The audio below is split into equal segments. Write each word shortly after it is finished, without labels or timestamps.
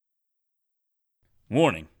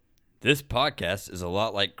Warning, this podcast is a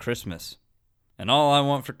lot like Christmas. And all I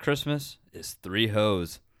want for Christmas is 3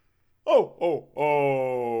 hoes. Oh, oh,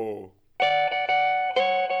 oh.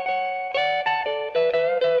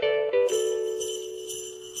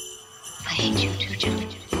 I hate you too, Joe.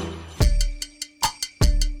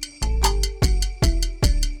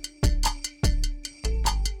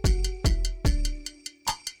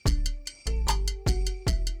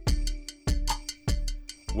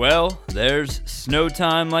 Well, there's snow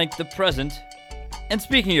time like the present. And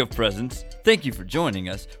speaking of presents, thank you for joining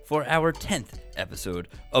us for our 10th episode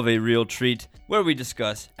of A Real Treat, where we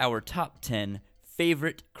discuss our top 10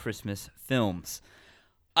 favorite Christmas films.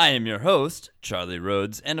 I am your host, Charlie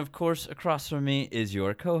Rhodes, and of course, across from me is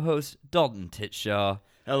your co-host, Dalton Titshaw.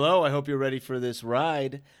 Hello, I hope you're ready for this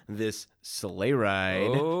ride, this sleigh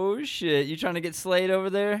ride. Oh shit, you trying to get slayed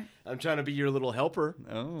over there? I'm trying to be your little helper.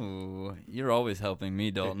 Oh, you're always helping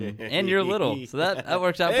me, Dalton. And you're little, so that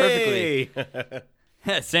works out perfectly.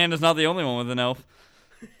 Santa's not the only one with an elf.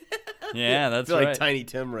 Yeah, that's I feel right. like Tiny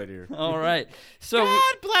Tim right here. All right. So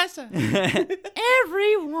God bless us.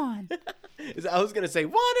 everyone. I was going to say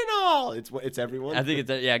one and all. It's everyone. I think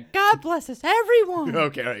it's God bless us, everyone.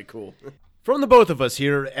 Okay, all right, cool. From the both of us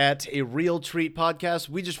here at A Real Treat Podcast,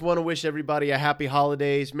 we just want to wish everybody a happy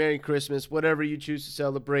holidays, Merry Christmas, whatever you choose to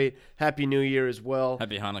celebrate. Happy New Year as well.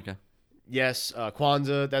 Happy Hanukkah. Yes,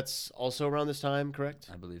 Kwanzaa, that's also around this time, correct?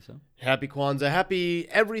 I believe so. Happy Kwanzaa, happy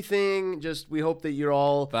everything. Just we hope that you're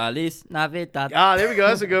all. Feliz Navidad. There we go.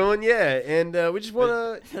 That's a good one. Yeah, and we just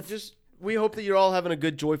want to we hope that you're all having a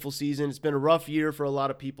good, joyful season. It's been a rough year for a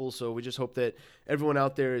lot of people, so we just hope that everyone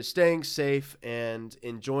out there is staying safe and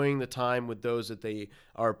enjoying the time with those that they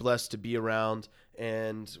are blessed to be around.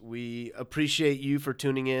 And we appreciate you for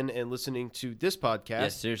tuning in and listening to this podcast.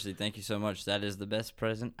 Yes, seriously, thank you so much. That is the best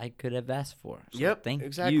present I could have asked for. So Yep, thank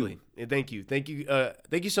exactly. you. Thank you. Thank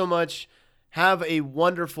you so much. Have a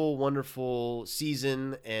wonderful, wonderful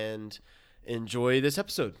season and enjoy this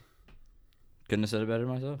episode. Couldn't have said it better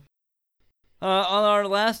myself. On our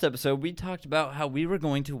last episode, we talked about how we were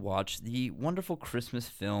going to watch the wonderful Christmas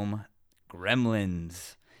film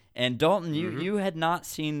Gremlins. And Dalton, you had not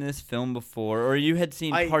seen this film before, or you had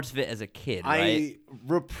seen parts of it as a kid, right? I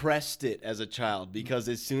repressed it as a child because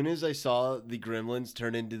as soon as I saw the Gremlins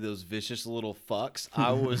turn into those vicious little fucks,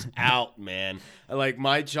 I was out, man. Like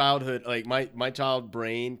my childhood, like my child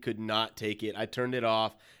brain could not take it. I turned it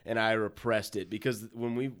off and I repressed it because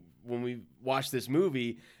when we watched this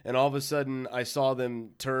movie and all of a sudden I saw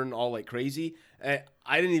them turn all like crazy, I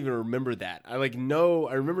didn't even remember that. I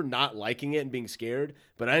remember not liking it and being scared,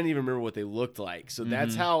 but I didn't even remember what they looked like. So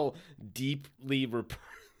that's how deeply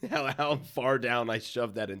how far down I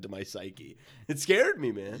shoved that into my psyche. It scared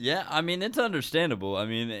me, man. Yeah, I mean it's understandable. I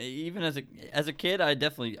mean, even as a kid, I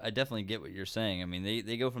definitely get what you're saying. I mean,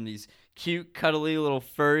 they go from these cute, cuddly, little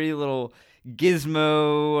furry, little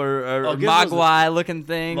Gizmo or Mogwai looking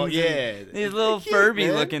things. Well, yeah, these little cute, Furby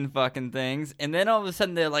man. looking fucking things, and then all of a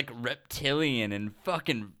sudden they're like reptilian and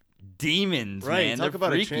fucking demons. Right, man. talk They're about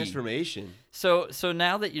freaky. a transformation So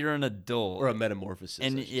now that you're an adult, or a metamorphosis,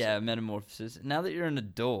 and I should yeah, say. metamorphosis. Now that you're an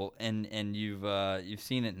adult and you've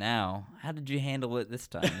seen it now, how did you handle it this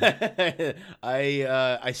time?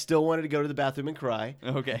 I still wanted to go to the bathroom and cry.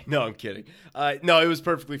 Okay. No, I'm kidding. No, it was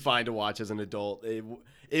perfectly fine to watch as an adult.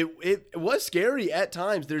 It was scary at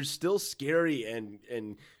times. They're still scary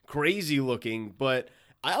and crazy looking, but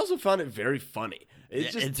I also found it very funny.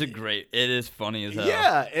 It is funny as hell.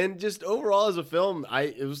 Yeah, and just overall as a film,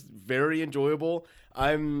 it was very enjoyable.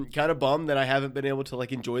 I'm kind of bummed that I haven't been able to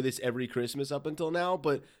like enjoy this every Christmas up until now,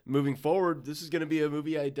 but moving forward, this is going to be a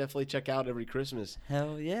movie I definitely check out every Christmas.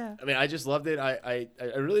 Hell yeah. I mean, I just loved it. I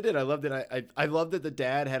really did. I loved it. I loved that the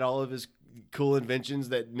dad had all of his cool inventions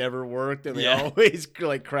that never worked, and they always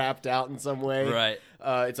like crapped out in some way. Right.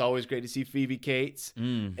 It's always great to see Phoebe Cates,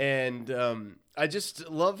 and I just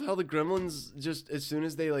love how the Gremlins just as soon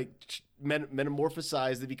as they like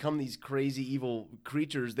metamorphosize, they become these crazy evil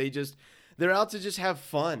creatures. They're out to just have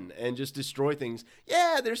fun and just destroy things.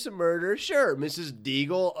 Yeah, there's some murder. Sure, Mrs.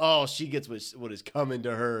 Deagle. Oh, she gets what is coming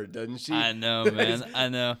to her, doesn't she? I know, man. I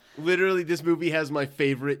know. Literally, this movie has my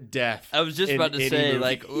favorite death. I was just in about to any say, movie.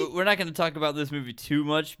 like, we're not going to talk about this movie too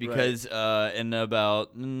much because in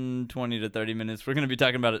about 20 to 30 minutes, we're going to be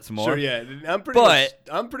talking about it some more. Sure, yeah. I'm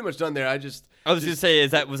pretty much done there. I was going to say,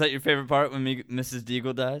 was that your favorite part when Mrs.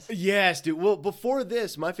 Deagle dies? Yes, dude. Well, before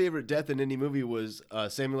this, my favorite death in any movie was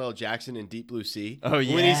Samuel L. Jackson in Deep Blue Sea. Oh,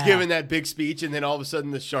 yeah. When he's giving that big speech and then all of a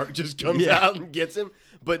sudden the shark just comes out and gets him.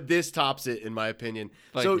 But this tops it, in my opinion.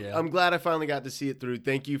 I'm glad I finally got to see it through.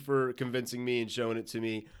 Thank you for convincing me and showing it to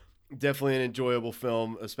me. Definitely an enjoyable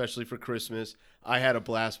film, especially for Christmas. I had a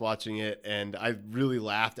blast watching it, and I really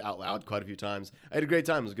laughed out loud quite a few times. I had a great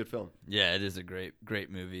time. It was a good film. Yeah, it is a great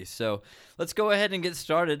movie. So let's go ahead and get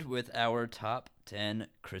started with our top 10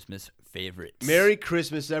 Christmas favorites. Merry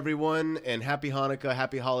Christmas, everyone, and Happy Hanukkah,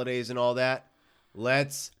 Happy Holidays, and all that.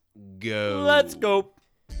 Let's go. Let's go.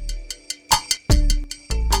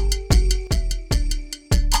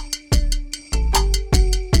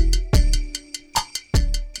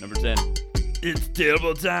 Number 10. It's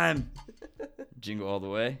terrible time. Jingle All the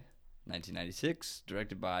Way, 1996,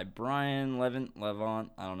 directed by Brian Levant.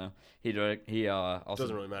 I don't know. He also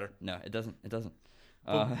Doesn't really matter. No, it doesn't.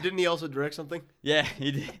 Well, didn't he also direct something? Yeah,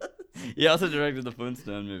 he did. He also directed the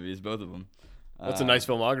Flintstone movies, both of them. That's a nice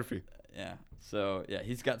filmography. Yeah. So yeah,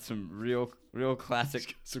 he's got some real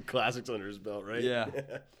classic. Some classics under his belt, right?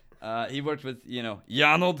 Yeah. He worked with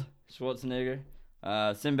Arnold Schwarzenegger.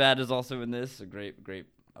 Sinbad is also in this. A great.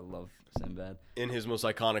 I love Sinbad. In his most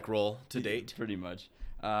iconic role to date. Pretty much.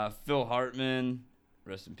 Phil Hartman,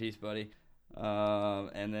 rest in peace, buddy.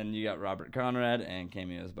 And then you got Robert Conrad and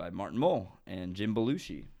cameos by Martin Mull and Jim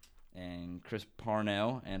Belushi and Chris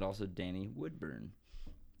Parnell and also Danny Woodburn.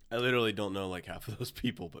 I literally don't know like half of those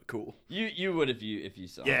people, but cool. You would if you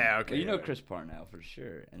saw him. Yeah, okay. Well, you know yeah. Chris Parnell for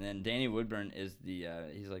sure. And then Danny Woodburn is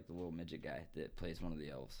he's like the little midget guy that plays one of the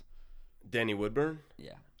elves. Danny Woodburn?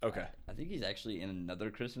 Yeah. Okay. I think he's actually in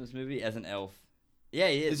another Christmas movie as an elf. Yeah,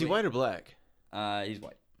 he is. Is he white or black? He's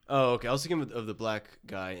white. Oh, okay. I was thinking of the black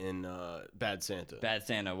guy in Bad Santa. Bad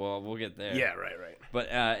Santa. Well, we'll get there. Yeah, right. But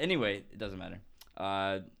anyway, it doesn't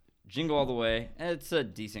matter. Jingle All the Way. It's a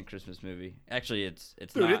decent Christmas movie. Actually, it's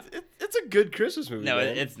Dude, not. it's a good Christmas movie. No,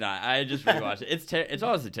 man. it's not. I just rewatched it. It's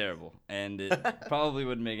honestly terrible, and it probably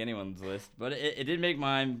wouldn't make anyone's list. But it did make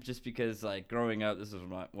mine just because, like, growing up, this was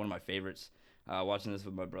one of my favorites. Watching this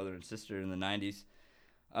with my brother and sister in the 90s.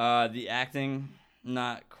 The acting,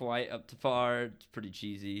 not quite up to par. It's pretty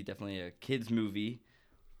cheesy. Definitely a kid's movie.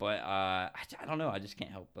 But I don't know. I just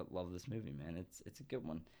can't help but love this movie, man. It's a good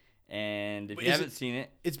one. And if you haven't seen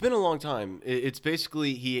it, it's been a long time. It's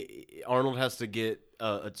basically Arnold has to get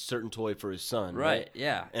a certain toy for his son, right?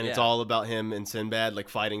 Yeah, and yeah. it's all about him and Sinbad like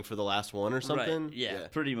fighting for the last one or something. Right. Yeah,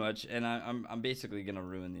 pretty much. And I'm basically gonna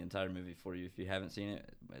ruin the entire movie for you if you haven't seen it.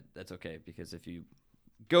 But that's okay because if you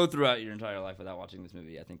go throughout your entire life without watching this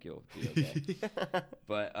movie, I think you'll be okay.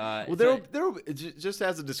 But well, there'll just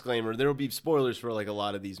as a disclaimer, there will be spoilers for like a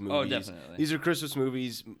lot of these movies. Oh, definitely. These are Christmas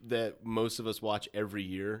movies that most of us watch every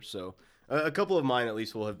year. So a couple of mine at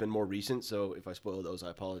least will have been more recent. So if I spoil those, I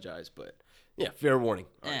apologize. But yeah, fair warning.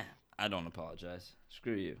 I don't apologize.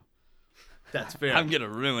 Screw you. That's fair. I'm gonna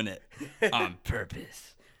ruin it on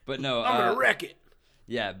purpose. But no, I'm gonna wreck it.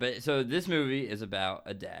 Yeah, but so this movie is about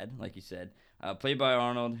a dad, like you said, played by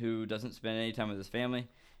Arnold, who doesn't spend any time with his family,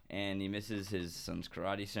 and he misses his son's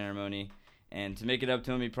karate ceremony. And to make it up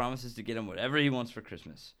to him, he promises to get him whatever he wants for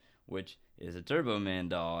Christmas, which is a Turbo Man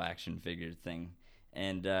doll action figure thing.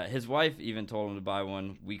 And his wife even told him to buy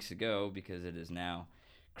one weeks ago because it is now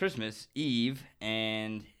Christmas Eve,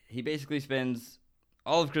 and he basically spends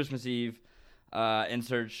all of Christmas Eve in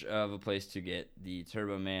search of a place to get the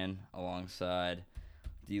Turbo Man alongside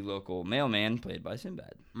the local mailman played by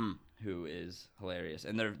Sinbad, who is hilarious.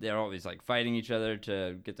 And they're always like fighting each other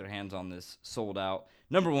to get their hands on this sold out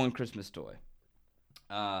 #1 Christmas toy.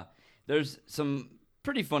 There's some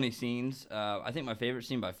pretty funny scenes. I think my favorite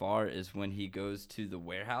scene by far is when he goes to the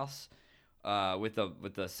warehouse with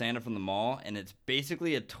the Santa from the mall, and it's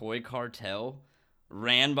basically a toy cartel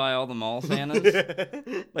ran by all the mall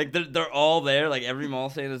Santas. Like they're all there, like every mall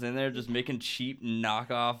Santa's in there just making cheap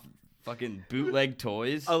knockoff fucking bootleg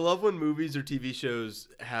toys. I love when movies or TV shows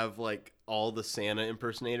have like all the Santa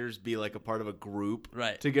impersonators be like a part of a group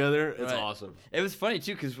together. It's awesome. It was funny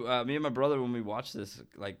too because me and my brother, when we watched this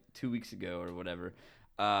like 2 weeks ago or whatever,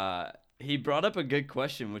 he brought up a good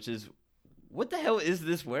question, which is, what the hell is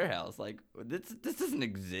this warehouse? Like this doesn't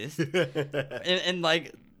exist. and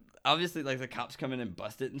like obviously like the cops come in and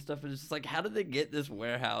bust it and stuff. It's just like, how did they get this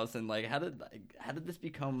warehouse, and like how did this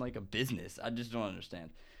become like a business? I just don't understand.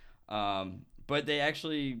 But they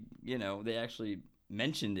actually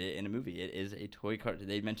mentioned it in a movie. It is a toy cartel.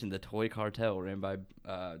 They mentioned the toy cartel ran by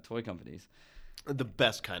toy companies. The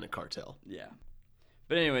best kind of cartel. Yeah.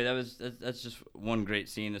 But anyway, that's just one great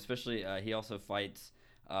scene. Especially he also fights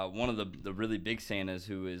one of the really big Santas,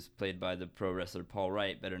 who is played by the pro wrestler Paul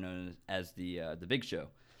Wright, better known as the Big Show.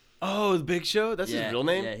 Oh, the Big Show? That's his real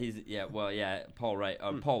name? Yeah, Paul Wright.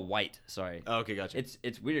 Paul White, sorry. Oh, okay, gotcha.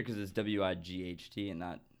 It's weird because it's W-I-G-H-T and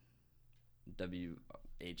not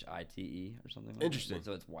W-H-I-T-E or something like Interesting. that.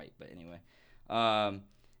 So it's White, but anyway.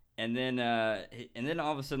 And then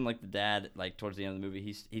all of a sudden, like the dad, like towards the end of the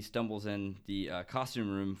movie, he stumbles in the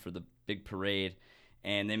costume room for the big parade,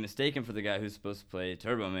 and they mistake him for the guy who's supposed to play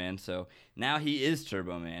Turbo Man. So now he is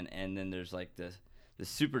Turbo Man, and then there's like the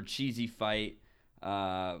super cheesy fight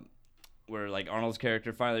where like Arnold's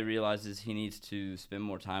character finally realizes he needs to spend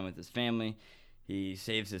more time with his family. He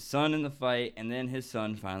saves his son in the fight, and then his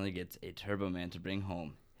son finally gets a Turbo Man to bring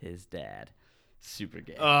home his dad. Super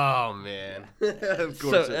gay. Oh man, of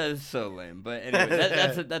course. That's so lame. But anyway,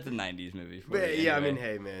 that's a 90s movie. For you, yeah, anyway. I mean,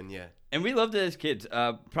 hey man, yeah. And we loved it as kids,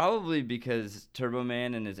 probably because Turbo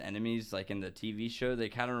Man and his enemies, like in the TV show, they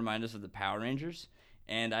kind of remind us of the Power Rangers.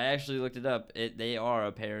 And I actually looked it up. They are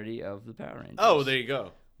a parody of the Power Rangers. Oh, there you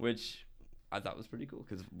go. Which I thought was pretty cool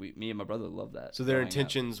because me and my brother loved that. So their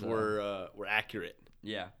intentions were accurate.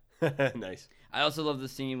 Yeah. Nice. I also love the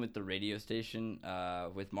scene with the radio station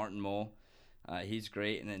with Martin Mull. He's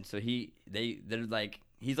great, and then so they're like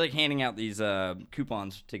he's like handing out these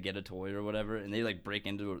coupons to get a toy or whatever, and they like break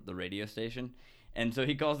into the radio station, and so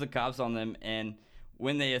he calls the cops on them, and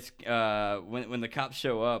when when the cops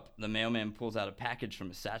show up, the mailman pulls out a package from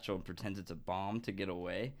a satchel and pretends it's a bomb to get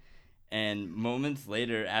away, and moments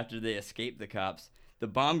later, after they escape the cops, the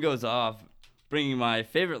bomb goes off, bringing my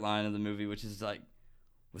favorite line of the movie, which is like,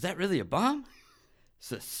 "Was that really a bomb?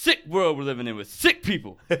 It's a sick world we're living in with sick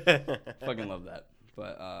people." Fucking love that.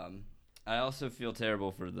 But I also feel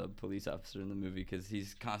terrible for the police officer in the movie because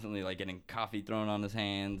he's constantly like getting coffee thrown on his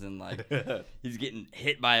hands and like he's getting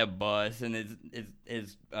hit by a bus and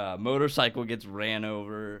his motorcycle gets ran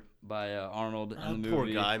over by Arnold in the movie. Poor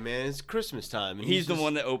guy, man. It's Christmas time. And he's the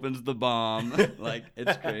one that opens the bomb. Like,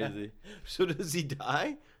 it's crazy. So does he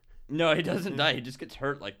die? No, he doesn't die. He just gets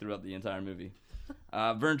hurt like throughout the entire movie.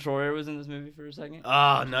 Vern Troyer was in this movie for a second.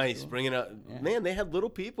 Ah, nice. Cool. Bringing up. Yeah. Man, they had little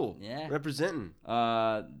people representing.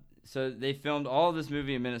 So they filmed all of this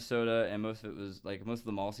movie in Minnesota, and most of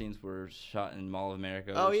the mall scenes were shot in Mall of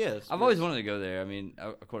America. Oh, yeah. I've always wanted to go there. I mean,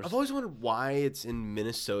 of course. I've always wondered why it's in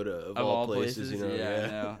Minnesota of all places. You know? Yeah, I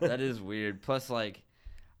know. That is weird. Plus, like,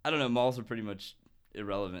 I don't know, malls are pretty much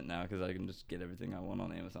irrelevant now because I can just get everything I want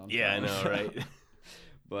on Amazon. Yeah, I know, right?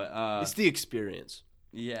 But it's the experience.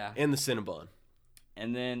 Yeah. And the Cinnabon.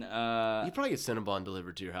 And then you probably get Cinnabon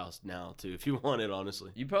delivered to your house now too, if you want it.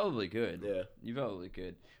 Honestly, you probably could. Yeah, you probably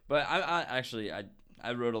could. But I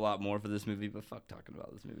wrote a lot more for this movie, but fuck talking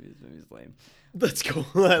about this movie. This movie's lame. Let's go.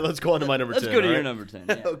 Let's go on to my number 10. Let's go to your number 10.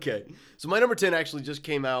 Yeah. Okay. So my number 10 actually just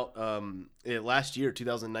came out last year,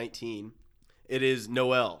 2019. It is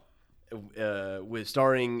Noelle, with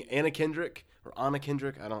starring Anna Kendrick.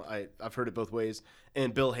 I've heard it both ways,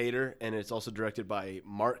 and Bill Hader, and it's also directed by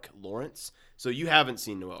Mark Lawrence. So you haven't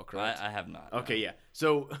seen Noelle, correct? I have not. Okay, yeah.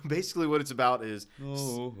 So basically, what it's about is Noelle.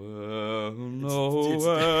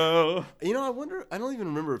 You know, I don't even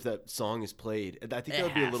remember if that song is played. I think that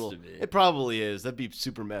would be a little. Be. It probably is. That'd be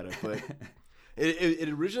super meta, but it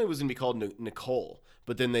originally was gonna be called Nicole,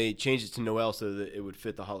 but then they changed it to Noelle so that it would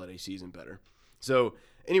fit the holiday season better. So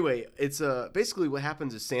anyway, it's basically what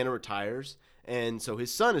happens is Santa retires. And so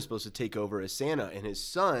his son is supposed to take over as Santa, and his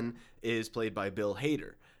son is played by Bill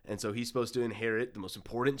Hader. And so he's supposed to inherit the most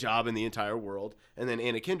important job in the entire world. And then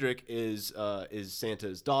Anna Kendrick is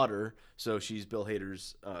Santa's daughter, so she's Bill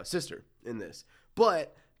Hader's sister in this.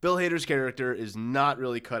 But Bill Hader's character is not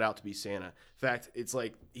really cut out to be Santa. In fact, it's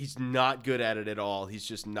like he's not good at it at all. He's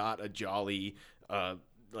just not a jolly,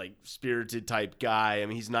 like spirited type guy. I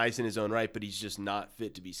mean, he's nice in his own right, but he's just not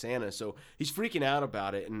fit to be Santa. So he's freaking out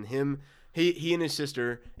about it, and He and his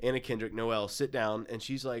sister, Anna Kendrick, Noelle, sit down, and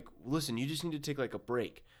she's like, "Listen, you just need to take like a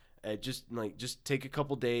break, just take a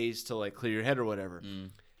couple days to like clear your head or whatever."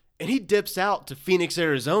 And he dips out to Phoenix,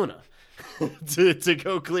 Arizona, to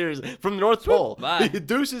go clear from the North Pole. Bye.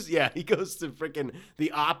 Deuces, yeah, he goes to freaking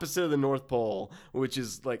the opposite of the North Pole, which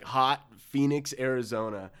is like hot Phoenix,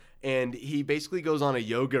 Arizona, and he basically goes on a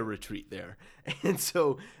yoga retreat there, and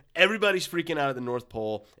so. Everybody's freaking out at the North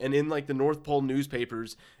Pole, and in like the North Pole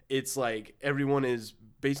newspapers, it's like everyone is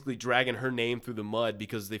basically dragging her name through the mud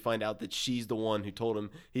because they find out that she's the one who told him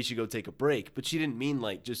he should go take a break. But she didn't mean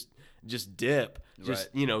like just dip, just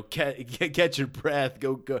right. Catch your breath,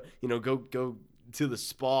 go to the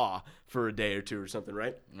spa for a day or two or something,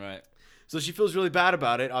 right? Right. So she feels really bad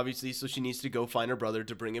about it, obviously, so she needs to go find her brother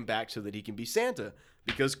to bring him back so that he can be Santa.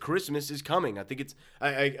 Because Christmas is coming. I think it's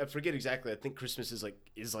I forget exactly. I think Christmas is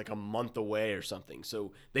like a month away or something.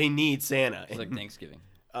 So they need Santa. It's like Thanksgiving.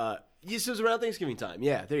 Yes, it was around Thanksgiving time.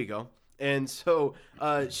 Yeah, there you go. And so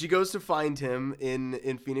she goes to find him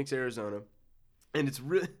in Phoenix, Arizona. And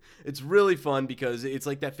it's really fun because it's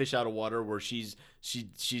like that fish out of water where she's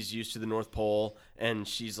used to the North Pole, and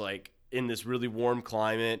she's like in this really warm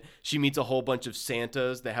climate. She meets a whole bunch of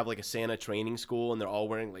Santas that have like a Santa training school, and they're all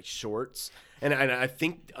wearing like shorts. And I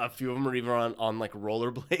think a few of them are even on like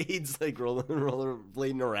rollerblades, like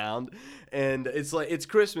rollerblading around. And it's like it's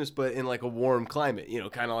Christmas, but in like a warm climate,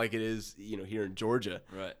 kind of like it is, here in Georgia.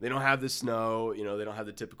 Right. They don't have the snow, they don't have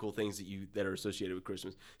the typical things that are associated with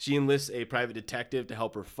Christmas. She enlists a private detective to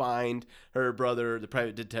help her find her brother. The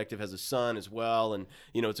private detective has a son as well, and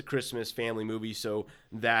it's a Christmas family movie, so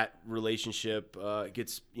that relationship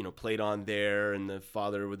gets played on there, and the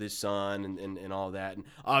father with his son and all that. And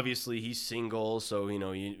obviously he's single. So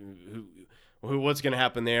what's gonna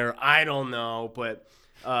happen there? I don't know, but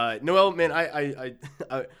Noelle, man,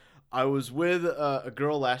 I was with a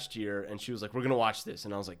girl last year, and she was like, "We're gonna watch this,"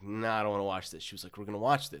 and I was like, "Nah, I don't want to watch this." She was like, "We're gonna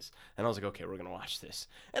watch this," and I was like, "Okay, we're gonna watch this,"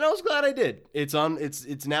 and I was glad I did. It's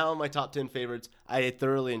now in my top 10 favorites. I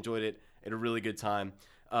thoroughly enjoyed it. I had a really good time.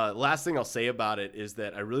 Last thing I'll say about it is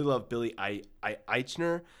that I really love Billy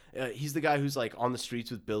Eichner. He's the guy who's like on the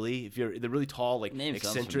streets with Billy. The really tall, like Name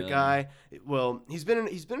eccentric guy. Well, he's been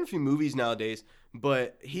in a few movies nowadays,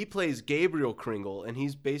 but he plays Gabriel Kringle, and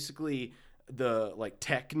he's basically the like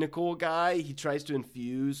technical guy. He tries to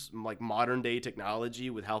infuse like modern day technology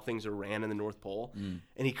with how things are ran in the North Pole,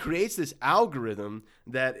 and he creates this algorithm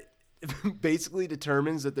that basically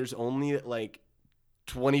determines that there's only like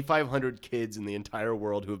 2,500 kids in the entire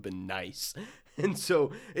world who have been nice. And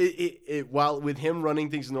so while with him running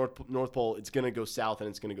things in North Pole, it's going to go south, and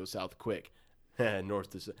it's going to go south quick.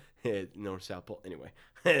 North South Pole. Anyway,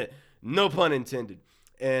 no pun intended.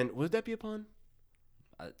 And would that be a pun?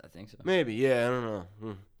 I think so. Maybe. Yeah, I don't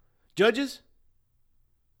know. Judges?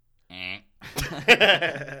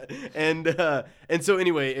 and so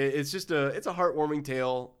anyway, it's a heartwarming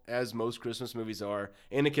tale, as most Christmas movies are.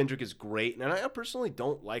 Anna Kendrick is great, and I personally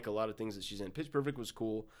don't like a lot of things that she's in. Pitch Perfect was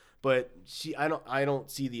cool, but I don't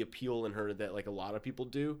see the appeal in her that like a lot of people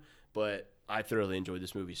do. But I thoroughly enjoyed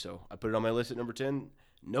this movie, so I put it on my list at number 10.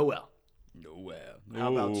 Noelle.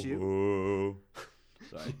 How about you?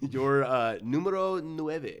 Sorry. Your numero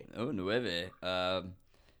nueve. Oh, nueve.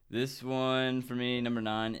 This one for me, number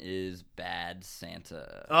 9, is Bad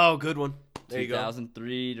Santa. Oh, good one. There you go.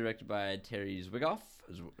 2003, directed by Terry Zwigoff.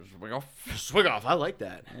 Zwigoff. I like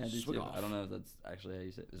that. Yeah, Zwigoff. I don't know if that's actually how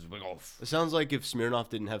you say it. Zwigoff. It sounds like if Smirnoff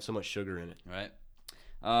didn't have so much sugar in it. Right.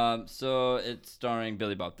 So it's starring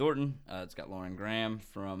Billy Bob Thornton. It's got Lauren Graham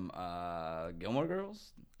from Gilmore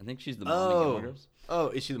Girls. I think she's the mom in Gilmore Girls. Oh,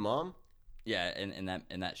 is she the mom? Yeah, in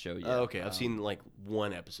that show. Yeah. Oh, okay. I've seen like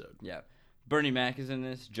one episode. Yeah. Bernie Mac is in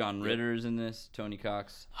this. John Ritter is in this. Tony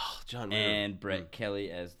Cox. Oh, John Ritter. And Brett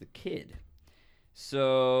Kelly as the kid.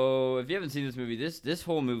 So if you haven't seen this movie, this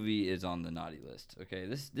whole movie is on the naughty list. Okay,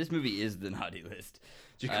 this movie is the naughty list.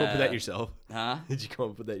 Did you come up with that yourself? Huh? Did you come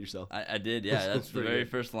up with that yourself? I did. Yeah, that's the very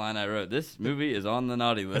first line I wrote. This movie is on the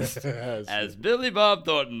naughty list as good. Billy Bob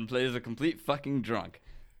Thornton plays a complete fucking drunk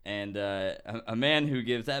and a man who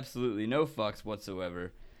gives absolutely no fucks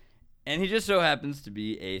whatsoever. And he just so happens to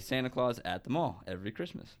be a Santa Claus at the mall every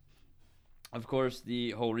Christmas. Of course, the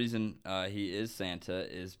whole reason he is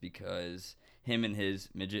Santa is because him and his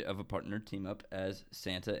midget of a partner team up as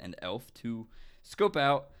Santa and Elf to scope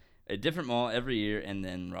out a different mall every year and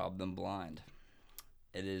then rob them blind.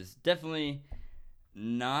 It is definitely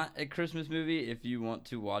not a Christmas movie if you want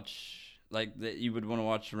to watch, like, that you would want to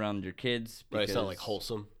watch around your kids. Right, it's not like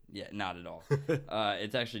wholesome. Yeah, not at all.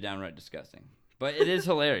 It's actually downright disgusting. But it is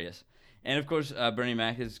hilarious. And, of course, Bernie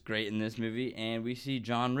Mac is great in this movie, and we see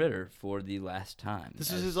John Ritter for the last time.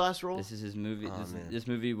 This is his last role? This is his movie. Oh, this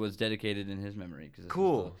movie was dedicated in his memory.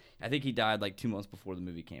 Cool. I think he died like 2 months before the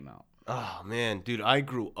movie came out. Oh, man. Dude, I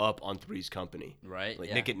grew up on Three's Company. Right? Like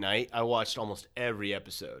yeah. Nick at Night, I watched almost every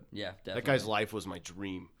episode. Yeah, definitely. That guy's life was my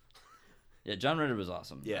dream. Yeah, John Ritter was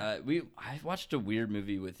awesome. Yeah. I watched a weird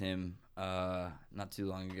movie with him not too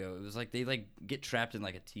long ago. It was like they get trapped in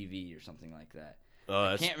like a TV or something like that.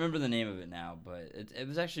 I can't remember the name of it now, but it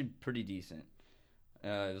was actually pretty decent.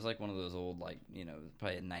 It was like one of those old,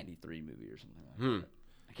 probably a 93 movie or something like that.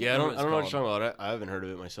 Yeah, I don't know what you're talking about. I haven't heard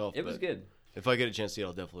of it myself. It was good. If I get a chance to see it,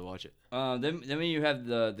 I'll definitely watch it. Then you have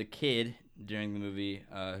the kid during the movie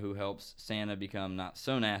who helps Santa become not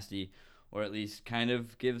so nasty, or at least kind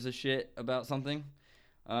of gives a shit about something.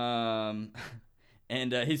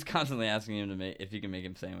 And he's constantly asking him if he can make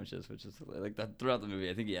him sandwiches, which is like that throughout the movie.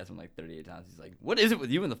 I think he asked him like 38 times. He's like, "What is it with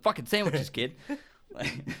you and the fucking sandwiches, kid?"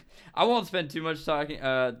 I won't spend too much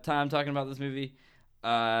time talking about this movie.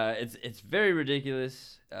 It's very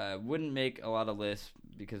ridiculous. Wouldn't make a lot of lists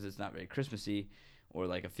because it's not very Christmassy or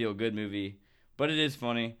like a feel-good movie, but it is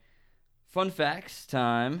funny. Fun facts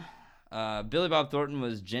time. Billy Bob Thornton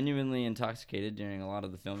was genuinely intoxicated during a lot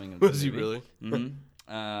of the filming of the Was movie. he really?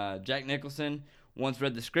 Mm-hmm. Jack Nicholson once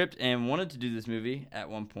read the script and wanted to do this movie at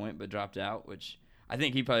one point, but dropped out, which I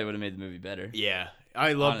think he probably would have made the movie better. Yeah,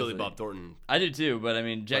 I love Honestly. Billy Bob Thornton. I do too, but I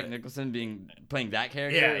mean, Jack Nicholson playing that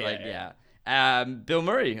character, Yeah. Bill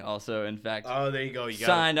Murray also, in fact, Oh, there you go. You got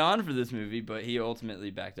signed on for this movie, but he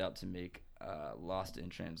ultimately backed out to make Lost in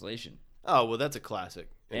Translation. Oh, well, that's a classic.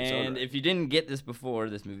 And if you didn't get this before,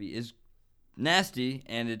 this movie is nasty,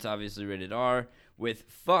 and it's obviously rated R, with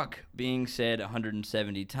fuck being said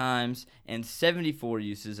 170 times and 74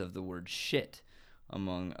 uses of the word shit,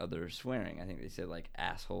 among other swearing. I think they said like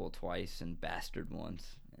asshole twice and bastard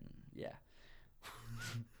once, and yeah.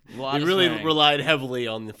 They really relied heavily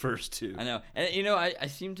on the first two. I know. And, you know, I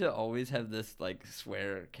seem to always have this, like,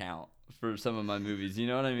 swear count for some of my movies. You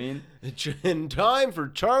know what I mean? In time for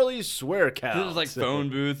Charlie's swear count. There was, like, phone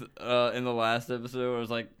booth in the last episode where it was,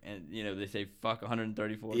 like, and, you know, they say fuck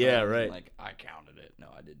 134 Yeah, times, right. And, like, I counted it. No,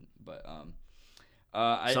 I didn't. But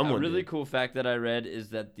a Someone really did. cool fact that I read is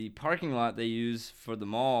that the parking lot they use for the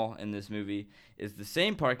mall in this movie is the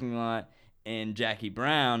same parking lot in Jackie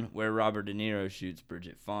Brown, where Robert De Niro shoots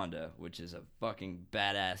Bridget Fonda, which is a fucking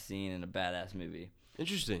badass scene in a badass movie.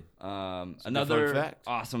 Interesting. Another fun fact.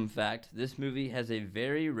 awesome fact, this movie has a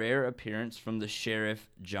very rare appearance from the sheriff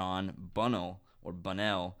John Bunnell.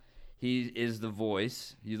 He is the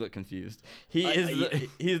voice. You look confused. He's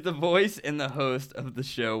the voice and the host of the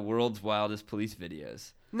show World's Wildest Police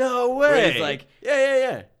Videos. No way. Where he's like,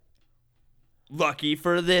 yeah. lucky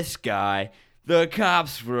for this guy, the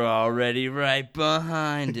cops were already right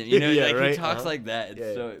behind him. You know, Yeah, like right? he talks Uh-huh. like that. It's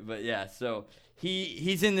Yeah, so, but yeah, so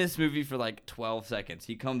he's in this movie for like 12 seconds.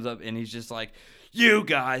 He comes up and he's just like, "You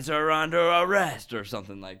guys are under arrest" or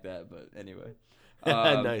something like that. But anyway,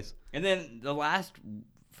 Nice. And then the last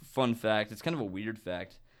fun fact, it's kind of a weird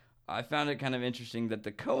fact. I found it kind of interesting that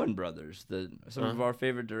the Coen brothers, some of our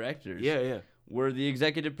favorite directors, Yeah. were the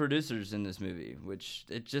executive producers in this movie, which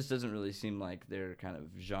it just doesn't really seem like their kind of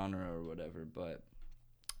genre or whatever. But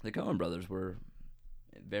the Coen brothers were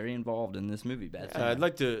very involved in this movie. I'd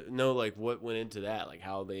like to know like what went into that, like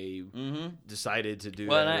how they decided to do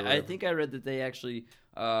Well, that. and I think I read that they actually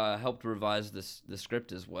helped revise the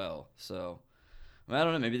script as well. So I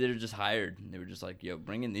don't know. Maybe they were just hired. They were just like, "Yo,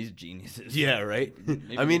 bring in these geniuses." Yeah, right.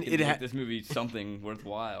 Maybe I mean, we can make this movie something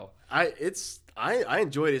worthwhile. I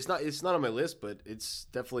enjoyed it. It's not on my list, but it's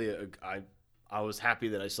definitely I was happy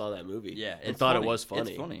that I saw that movie. Yeah, and thought it was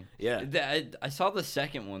funny. It's funny. Yeah, I saw the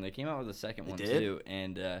second one. They came out with the second one did? too,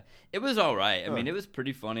 and it was all right. I mean, it was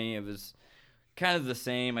pretty funny. It was kind of the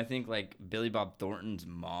same. I think like Billy Bob Thornton's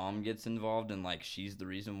mom gets involved, and like she's the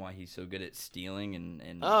reason why he's so good at stealing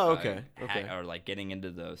and okay. or like getting into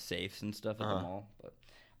the safes and stuff at the mall. But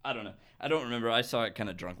I don't know. I don't remember. I saw it kind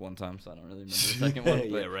of drunk one time, so I don't really remember the second one.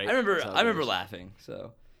 But Yeah, right. I remember. That's how it I remember goes. laughing.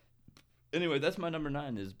 So anyway, that's my number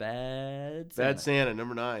 9. Is Bad Bad Santa,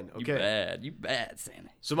 number 9. Okay. You bad Santa.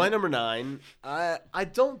 So my number 9, I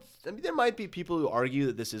mean, there might be people who argue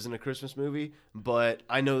that this isn't a Christmas movie, but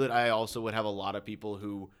I know that I also would have a lot of people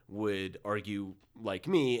who would argue like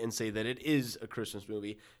me and say that it is a Christmas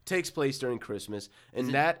movie, takes place during Christmas,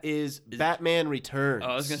 and that is Batman Returns.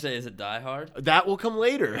 Oh, I was gonna say, is it Die Hard? That will come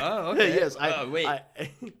later. Oh, okay. Yes. Wait.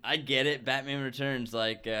 I get it. Batman Returns,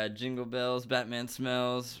 like Jingle Bells, Batman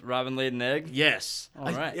Smells, Robin Laid an Egg. Yes.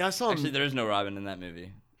 All right. Yeah, I saw him. Actually, there is no Robin in that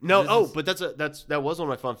movie. No, This is- but that was one of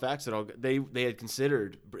my fun facts they had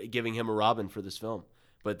considered giving him a Robin for this film,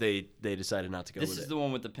 but they decided not to go This with is it. the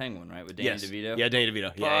one with the penguin, right? With Danny Yes. DeVito. Yeah, Danny DeVito.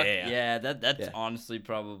 Fuck, Yeah. That's Yeah. honestly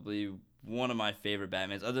probably one of my favorite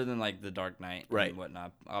Batmans, other than like The Dark Knight Right. and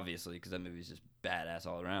whatnot, obviously, because that movie's just badass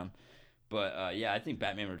all around. But yeah, I think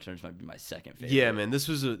Batman Returns might be my second favorite. Yeah, man, this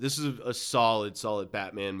is a solid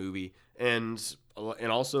Batman movie, and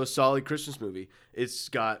also a solid Christmas movie. It's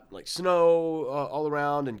got like snow all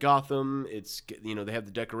around in Gotham. It's they have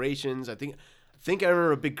the decorations. I think I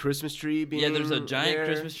remember a big Christmas tree being. Yeah, there's a giant there.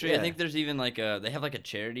 Christmas tree. Yeah. I think there's even like they have like a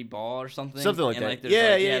charity ball or something. Something like and, that. Like, there's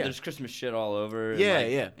Yeah. There's Christmas shit all over. and, Yeah,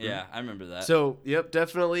 like, yeah. Yeah, I remember that. So, yep,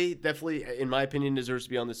 definitely, in my opinion, deserves to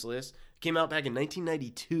be on this list. Came out back in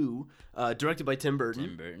 1992, directed by Tim Burton.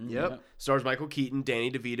 Tim Burton, Yep. yeah. Stars Michael Keaton,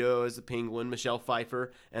 Danny DeVito as the Penguin, Michelle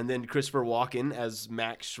Pfeiffer, and then Christopher Walken as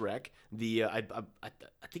Max Schreck. I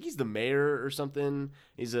think he's the mayor or something.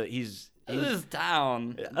 He's this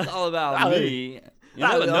town, it's all about I- me. You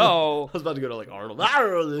never know. I was about to go to like Arnold.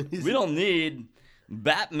 We don't need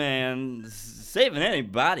Batman saving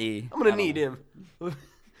anybody. I'm gonna need him.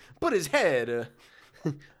 Put his head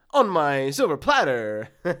on my silver platter.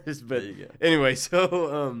 But you go. anyway,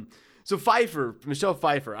 so So Michelle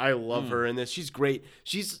Pfeiffer, I love her in this. She's great.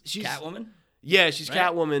 She's Catwoman. Yeah, she's Right?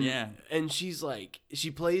 Catwoman. Yeah. And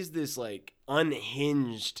she plays this like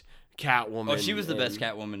unhinged Catwoman. Oh, she was the best and-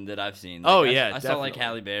 Catwoman that I've seen. Oh, Like, yeah, I saw like definitely.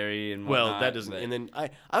 Halle Berry and Well, whatnot, that doesn't. but And then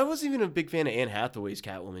I wasn't even a big fan of Anne Hathaway's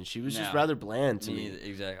Catwoman. She was just No. rather bland to me.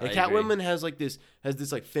 exactly. And I agree. Catwoman has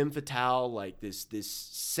this like femme fatale, like this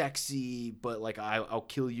sexy, but like I'll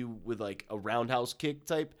kill you with like a roundhouse kick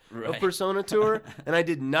type of Right. persona to her. And I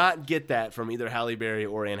did not get that from either Halle Berry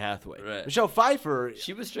or Anne Hathaway. Right. Michelle Pfeiffer,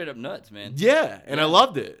 She was straight up nuts, man. yeah, and I Yeah.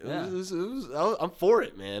 loved it. Yeah. I'm for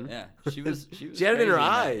it, man. Yeah, she was. She had it in her crazy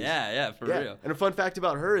that. eyes. Yeah, for Yeah. real. And a fun fact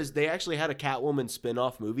about her is they actually had a Catwoman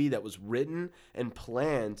spin-off movie that was written and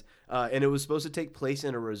planned, and it was supposed to take place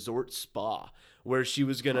in a resort spa where she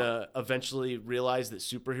was gonna eventually realize that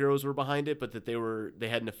superheroes were behind it, but that they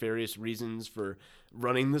had nefarious reasons for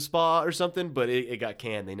running the spa or something. But it got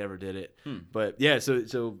canned. They never did it. But yeah,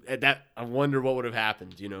 so at that, I wonder what would have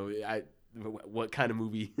happened. You know, what kind of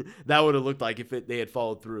movie that would have looked like if they had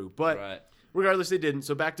followed through. But Right. regardless, they didn't.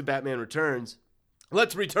 So back to Batman Returns.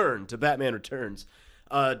 Let's return to Batman Returns.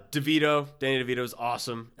 Danny DeVito's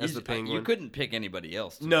awesome as the Penguin. You couldn't pick anybody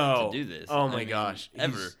else to do this. Oh I my mean, gosh.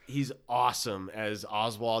 ever. He's awesome as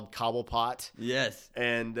Oswald Cobblepot. Yes.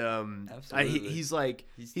 And Absolutely. he's like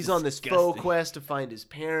He's he's on this faux disgusting. quest to find his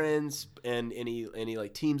parents, and he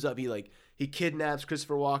like teams up. He kidnaps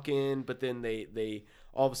Christopher Walken, but then they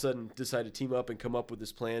all of a sudden decide to team up and come up with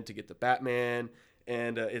this plan to get the Batman,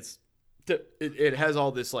 and it has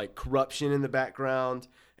all this like corruption in the background,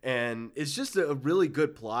 and it's just a really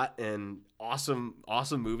good plot and awesome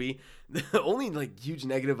movie. The only like huge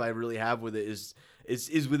negative I really have with it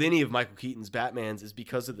is with any of Michael Keaton's Batmans is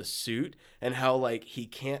because of the suit and how like he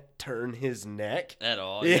can't turn his neck At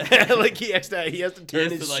all. Yeah, like he has to turn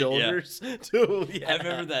has his to, like, shoulders to. Yeah. I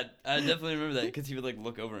remember that. I definitely remember that because he would like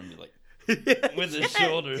look over and be like, Yes, with his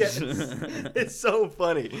shoulders. yes. It's so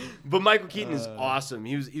funny. But Michael Keaton is awesome.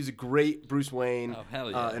 He's a great Bruce Wayne. Oh,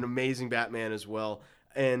 hell yeah. An amazing Batman as well.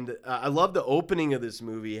 And I love the opening of this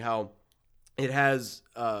movie, how it has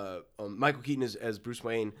Michael Keaton as Bruce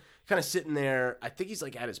Wayne kind of sitting there. I think he's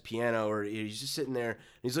like at his piano, or he's just sitting there. And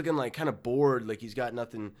he's looking like kind of bored, like he's got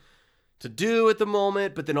nothing to do at the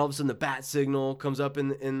moment. But then all of a sudden the bat signal comes up in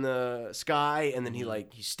the sky, and then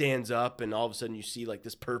he stands up, and all of a sudden you see like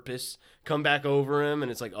this purpose come back over him,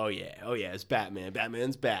 and it's like, oh yeah, it's Batman.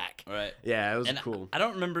 Batman's back. Right. Yeah, it was And cool. I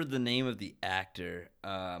don't remember the name of the actor,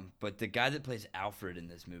 but the guy that plays Alfred in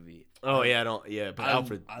this movie. Oh yeah, but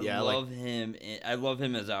Alfred. I Yeah, love him. I love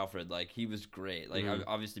him as Alfred. Like he was great. Like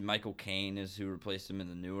obviously Michael Caine is who replaced him in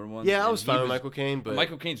the newer ones. Yeah, I and was he fine with Michael Caine, but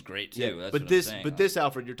Michael Caine's great too. yeah, That's but what this I'm saying. but this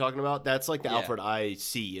Alfred you're talking about, that's like the Yeah. Alfred I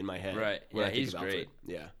see in my head. Right. when Yeah, I think he's of Alfred.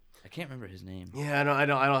 great. Yeah. I can't remember his name. Yeah, I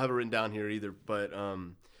don't have it written down here either, but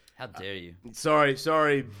How dare you?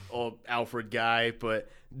 sorry, old Alfred guy, but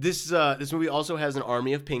this movie also has an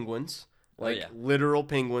army of penguins. Like yeah. literal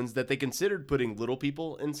penguins that they considered putting little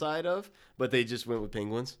people inside of, but they just went with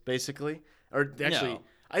penguins, basically. Or actually,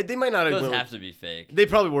 No. they might not have. Those went with- have to be fake. They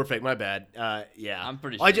probably were fake. My bad. Yeah, I'm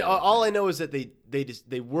pretty I sure they were all I know is that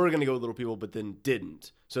they were gonna go with little people, but then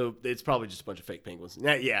didn't. So it's probably just a bunch of fake penguins.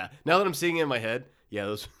 Yeah. Now that I'm seeing it in my head, yeah,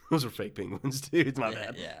 those are fake penguins, dude. It's my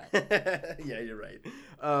bad. Yeah. Yeah, you're right.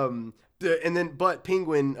 But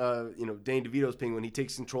Penguin, Danny DeVito's Penguin, he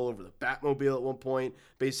takes control over the Batmobile at one point.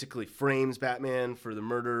 Basically, frames Batman for the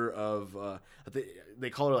murder of they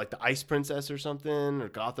call her like the Ice Princess or something, or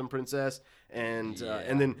Gotham Princess, and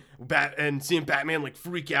then seeing Batman like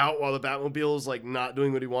freak out while the Batmobile is like not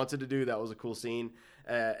doing what he wanted to do. That was a cool scene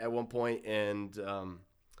at one point, and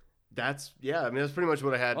that's pretty much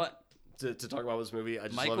what I had. What? To talk about this movie. I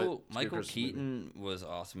just love it. It's a good Michael Christmas movie. Keaton was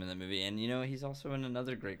awesome in that movie, and he's also in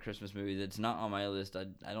another great Christmas movie that's not on my list.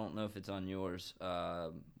 I don't know if it's on yours.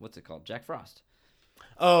 What's it called? Jack Frost.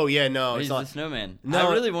 Oh yeah, no, He's it's the not. snowman. No.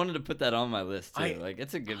 I really wanted to put that on my list too. I-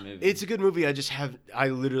 It's a good movie. It's a good movie. I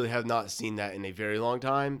literally have not seen that in a very long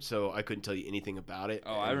time, so I couldn't tell you anything about it.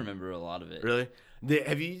 I remember a lot of it. Really?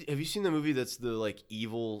 Have you seen the movie that's the like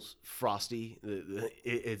evil Frosty?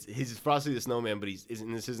 He's Frosty the Snowman, but this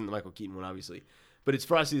isn't the Michael Keaton one, obviously. But it's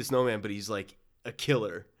Frosty the Snowman, but he's like a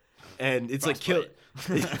killer, and it's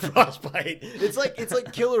Frostbite. It's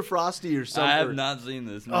like Killer Frosty or something. I have not seen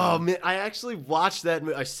this movie. Oh man, I actually watched that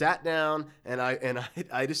movie. I sat down and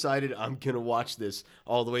I decided I'm gonna watch this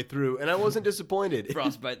all the way through, and I wasn't disappointed.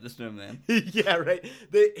 Frostbite the Snowman. Yeah, right.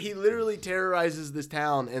 He literally terrorizes this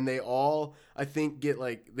town, and they all, I think, get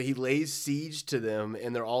like he lays siege to them,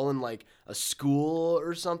 and they're all in like a school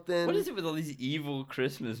or something. What is it with all these evil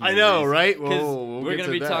Christmas movies? I know, right? 'Cause We'll we're get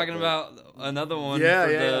gonna be to that, talking but- about another one Yeah,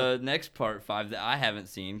 for yeah. the next part 5 that I haven't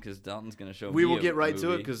seen because Dalton's going to show We me will a get right to it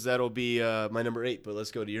movie. because that'll be my number 8. But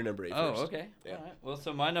let's go to your number 8 first. Oh, okay. Yeah. All right. Well,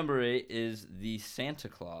 so my number 8 is The Santa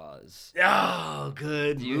Claus. Oh,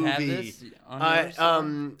 good Do you movie. have this on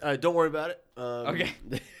yours? Don't worry about it. Okay.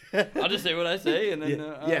 I'll just say what I say, and then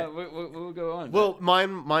Yeah. we'll go on. Well,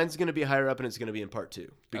 mine's going to be higher up, and it's going to be in part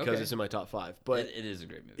 2 because Okay. it's in my top 5. But it is a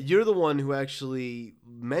great movie. you're the one who actually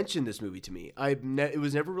mentioned this movie to me. It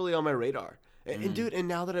was never really on my radar. And dude, and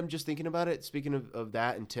now that I'm just thinking about it, speaking of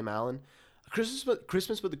that and Tim Allen, Christmas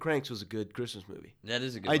with the Cranks was a good Christmas movie. That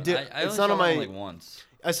is a good I one. did- I it's only not saw on that my- one like once.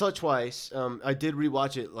 I saw it twice. I did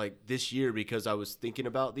rewatch it like this year because I was thinking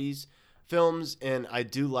about these films, and I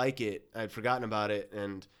do like it. I'd forgotten about it,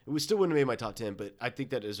 and it still wouldn't have made my top 10, but I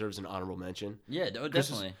think that deserves an honorable mention. Yeah,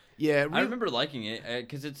 definitely. Yeah, I remember liking it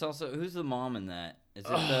because it's also who's the mom in that?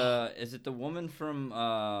 Is it the woman from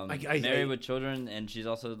Married with Children, and she's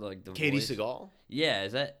also like the Katie voice? Seagal. Yeah,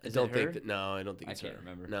 is that? I Is don't that her? think that. No, I don't think I it's can't her.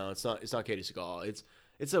 remember. No, it's not. It's not Katie Seagal.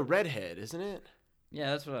 It's a redhead, isn't it?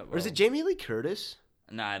 Yeah, that's what. Or is it Jamie Lee Curtis?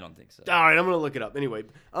 No, I don't think so. All right, I'm gonna look it up anyway.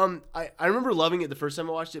 I remember loving it the first time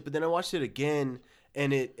I watched it, but then I watched it again,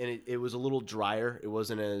 and it was a little drier. It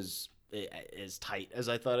wasn't as tight as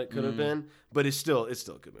I thought it could have been, but it's still a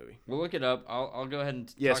good movie. We'll look it up. I'll go ahead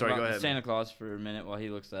and Yeah, talk sorry, about go the ahead. Santa Claus for a minute while he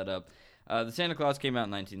looks that up. The Santa Claus came out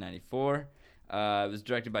in 1994. It was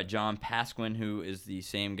directed by John Pasquin, who is the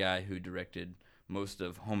same guy who directed most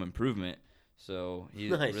of Home Improvement. So he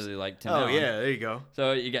Nice. really liked Tim Oh Allen. yeah, there you go.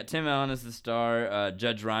 So you got Tim Allen as the star.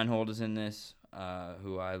 Judge Reinhold is in this,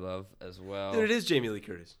 who I love as well. Dude, it is Jamie Lee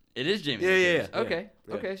Curtis. It is Jamie Yeah, Lee yeah, Curtis. yeah. Okay,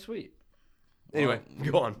 Yeah. okay, sweet. Anyway,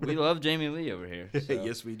 Well, go on. We love Jamie Lee over here. So.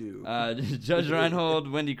 Yes, we do. Judge Reinhold,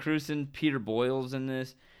 Wendy Crewson, Peter Boyle's in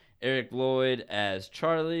this, Eric Lloyd as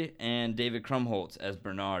Charlie, and David Krumholtz as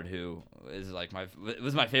Bernard, who is like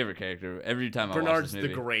was my favorite character every time I Bernard's watched this the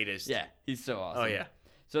movie. greatest. Yeah, he's so awesome. Oh yeah.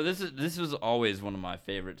 So this was always one of my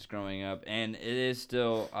favorites growing up, and it is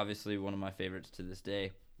still obviously one of my favorites to this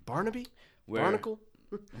day. Barnaby. Where- Barnacle.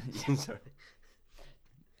 Sorry.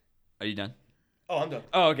 Are you done? Oh, I'm done.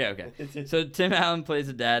 Oh, okay. So Tim Allen plays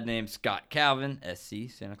a dad named Scott Calvin, SC,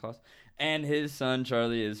 Santa Claus, and his son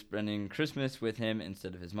Charlie is spending Christmas with him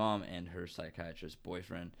instead of his mom and her psychiatrist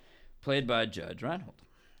boyfriend, played by Judge Reinhold,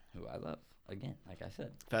 who I love. Again, like I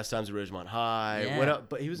said. Fast Times at Ridgemont High. Yeah. What up?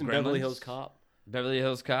 But he was in Beverly Gremlins. Hills Cop. Beverly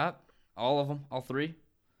Hills Cop, all of them, all 3.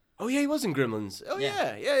 Oh yeah, he was in Gremlins. Oh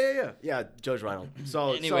Yeah. yeah. Yeah, Judge Reinhold.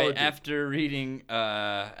 Solid. Anyway, solid dude. after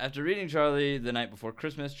reading Charlie the night before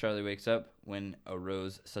Christmas, Charlie wakes up when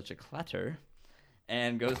arose such a clatter,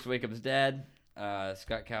 and goes to wake up his dad.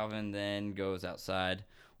 Scott Calvin then goes outside,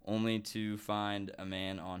 only to find a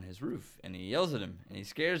man on his roof, and he yells at him, and he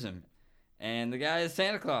scares him, and the guy is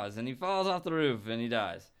Santa Claus, and he falls off the roof, and he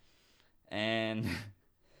dies, and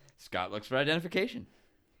Scott looks for identification.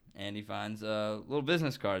 And he finds a little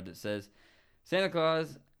business card that says Santa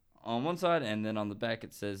Claus on one side, and then on the back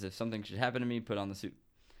it says, if something should happen to me, put on the suit.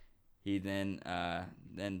 He then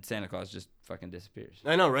Santa Claus just fucking disappears.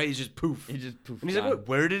 I know, right? He's just poof. He just poof. And he's like, "What?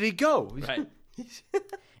 Where did he go?" Right.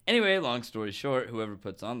 Anyway, long story short, whoever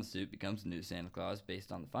puts on the suit becomes the new Santa Claus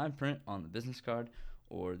based on the fine print on the business card,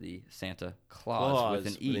 or the Santa Claus with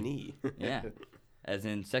an E. Yeah. As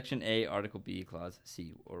in Section A, Article B, Clause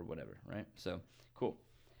C, or whatever, right? So, cool.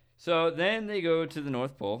 So then they go to the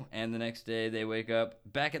North Pole, and the next day they wake up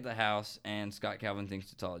back at the house, and Scott Calvin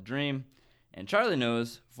thinks it's all a dream. And Charlie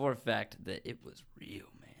knows for a fact that it was real,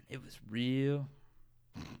 man. It was real.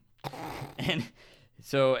 And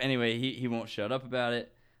so anyway, he won't shut up about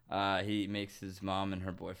it. He makes his mom and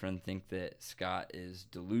her boyfriend think that Scott is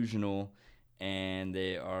delusional, and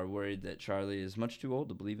they are worried that Charlie is much too old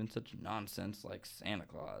to believe in such nonsense like Santa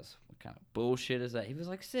Claus. What kind of bullshit is that? He was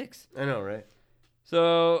like 6. I know, right?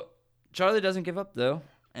 So Charlie doesn't give up, though,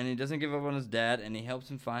 and he doesn't give up on his dad, and he helps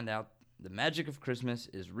him find out the magic of Christmas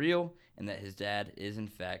is real and that his dad is, in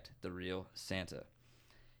fact, the real Santa.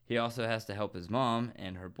 He also has to help his mom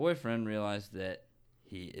and her boyfriend realize that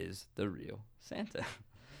he is the real Santa.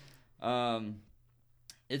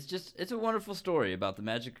 It's a wonderful story about the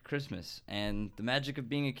magic of Christmas and the magic of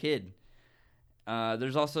being a kid.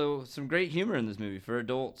 There's also some great humor in this movie for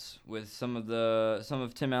adults with some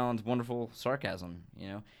of Tim Allen's wonderful sarcasm,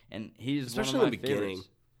 and he's Especially one in of the my beginning. favorites.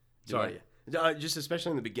 Sorry. Just especially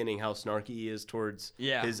in the beginning, how snarky he is towards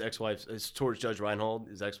Yeah. his ex-wife's, towards Judge Reinhold,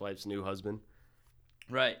 his ex-wife's new husband.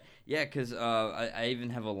 Right. Yeah, because I even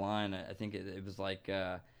have a line. I think it was like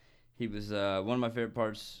he was one of my favorite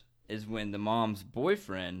parts is when the mom's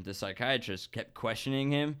boyfriend, the psychiatrist, kept questioning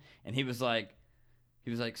him, and he was like,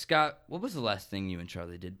 he was like, Scott, what was the last thing you and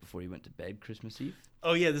Charlie did before you went to bed Christmas Eve?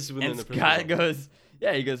 Oh yeah, this is when And the Scott goes,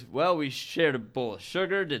 yeah, he goes, well, we shared a bowl of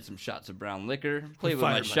sugar, did some shots of brown liquor, played with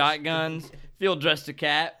my Fired my- shotguns, field dressed a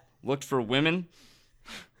cat, looked for women.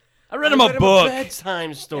 I read him a book.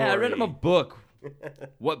 Bedtime story. Yeah, I read him a book.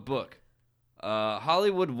 What book?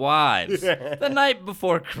 Hollywood Wives. The night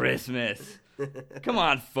before Christmas. Come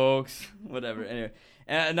on, folks. Whatever. Anyway,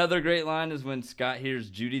 and another great line is when Scott hears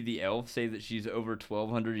Judy the elf say that she's over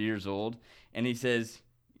 1,200 years old, and he says,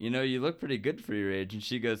 you know, you look pretty good for your age. And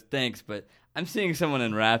she goes, thanks, but I'm seeing someone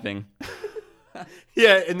in rapping.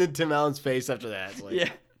 Yeah, and then Tim Allen's face after that. It's like, Yeah.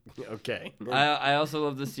 Okay. I also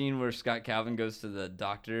love the scene where Scott Calvin goes to the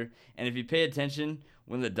doctor, and if you pay attention,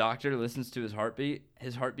 when the doctor listens to his heartbeat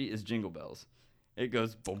is Jingle Bells. It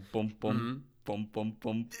goes bum bum bum bum bum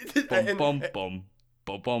bum bum bum bum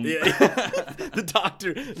bum bum. Yeah.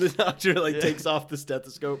 the doctor like takes off the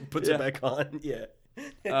stethoscope, puts it back on. Yeah.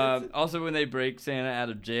 Also, when they break Santa out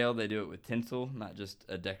of jail, they do it with tinsel, not just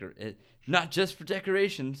not just for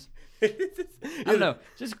decorations. I don't know,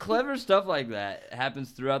 just clever stuff like that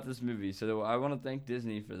happens throughout this movie. So I want to thank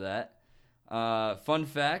Disney for that. Fun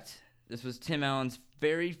fact: this was Tim Allen's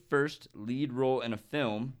very first lead role in a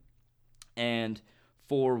film, and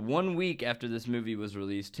for 1 week after this movie was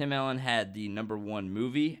released, Tim Allen had the #1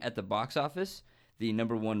 movie at the box office, the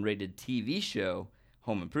 #1 rated TV show,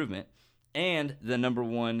 Home Improvement, and the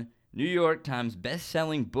 #1 New York Times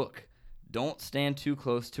best-selling book, Don't Stand Too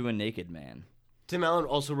Close to a Naked Man. Tim Allen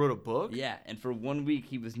also wrote a book? Yeah, and for 1 week,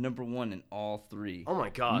 he was #1 in all three. Oh my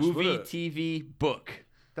gosh. Movie, TV, book.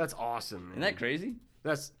 That's awesome, man. Isn't that crazy?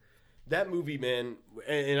 That movie, man,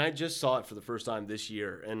 and I just saw it for the first time this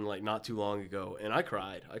year and like not too long ago, and I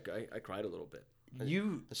cried. I cried a little bit. I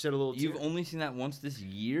shed a little tear. You've only seen that once this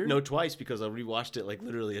year? No, twice, because I rewatched it like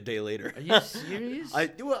literally a day later. Are you serious?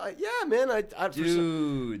 Yeah, man.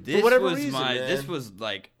 Dude, for whatever reason, this was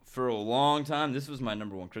like, for a long time, this was my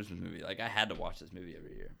 #1 Christmas movie. Like, I had to watch this movie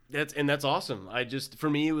every year. That's awesome. For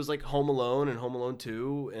me, it was like Home Alone and Home Alone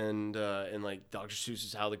 2 and like Dr.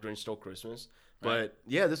 Seuss's How the Grinch Stole Christmas. But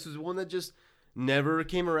yeah, this was one that just never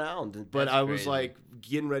came around. But I was like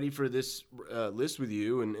getting ready for this list with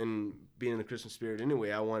you and being in the Christmas spirit anyway.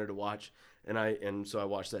 I wanted to watch, and so I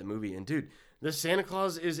watched that movie. And dude, The Santa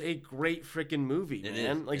Claus is a great freaking movie,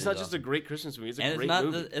 man. Like, it's not just a great Christmas movie; it's a great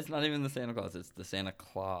movie. It's not even the Santa Claus; it's the Santa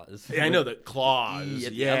Claus. Yeah, I know the Claus.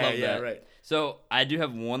 Yeah, I love that. Right. So I do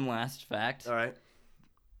have one last fact. All right.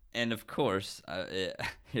 And of course,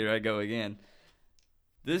 here I go again.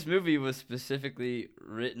 This movie was specifically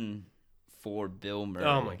written for Bill Murray.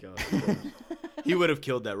 Oh my god, he would have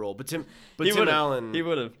killed that role. But Tim Allen, he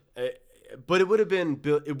would have. But it would have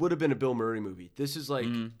been a Bill Murray movie. This is like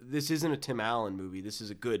this isn't a Tim Allen movie. This is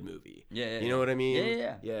a good movie. Yeah. You know what I mean?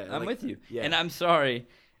 Yeah. I'm with you. Yeah. And I'm sorry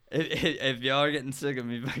if y'all are getting sick of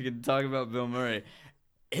me fucking talking about Bill Murray.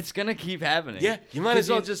 It's gonna keep happening. Yeah, you might as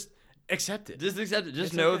well just accept it. Just accept it.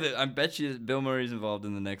 Just know that I bet you Bill Murray's involved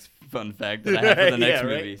in the next fun fact that I have for the next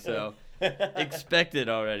movie. So expect it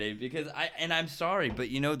already, because I'm sorry, but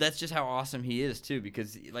you know, that's just how awesome he is too,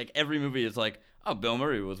 because like every movie is like, oh, Bill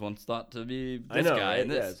Murray was once thought to be this guy. Right?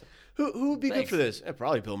 And this. Yeah. Who would be good for this?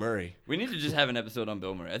 Probably Bill Murray. We need to just have an episode on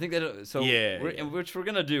Bill Murray. I think that which we're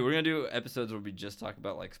gonna do. We're gonna do episodes where we just talk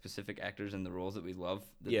about like specific actors and the roles that we love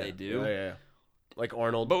that they do. Yeah. Like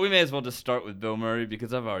Arnold. But we may as well just start with Bill Murray,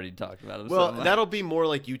 because I've already talked about him. Well, that'll be more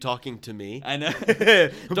like you talking to me. I know.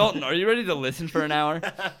 Dalton, are you ready to listen for an hour?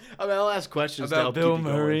 I mean, I'll ask questions about to help Bill keep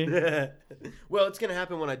you Murray. Going. Well, it's gonna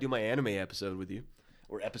happen when I do my anime episode with you,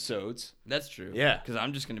 or episodes. That's true. Yeah. Because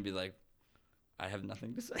I'm just gonna be like, I have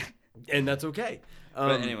nothing to say. And that's okay.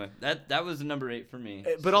 But anyway, that was number 8 for me.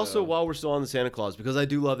 But also, while we're still on the Santa Claus, because I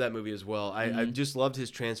do love that movie as well, I just loved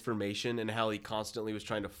his transformation and how he constantly was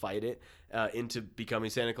trying to fight it into becoming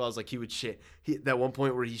Santa Claus. Like, he would that one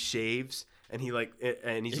point where he shaves and he's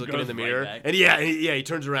looking in the mirror, and he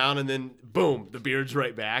turns around and then boom, the beard's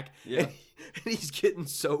right back. Yeah. And he's getting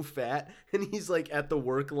so fat, and he's like at the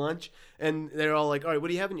work lunch, and they're all like, "All right, what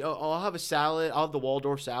do you have? I'll have a salad. I'll have the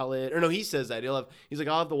Waldorf salad." Or no, he says that he's like,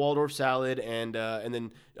 "I'll have the Waldorf salad and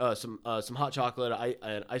then some hot chocolate,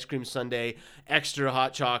 an ice cream sundae, extra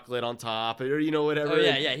hot chocolate on top, or whatever." Oh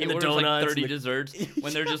yeah. He and orders the donuts like 30 desserts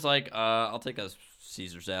when they're just like, "I'll take a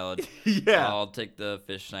Caesar salad. Yeah, I'll take the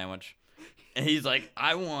fish sandwich." And he's like,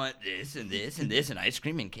 "I want this and this and this and ice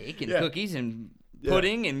cream and cake and cookies and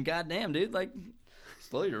pudding and goddamn, dude, like,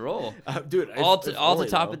 slow your roll, dude. All to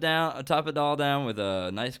top it all down with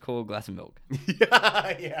a nice cold glass of milk."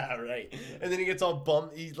 Yeah, right. And then he gets all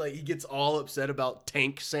bummed. He gets all upset about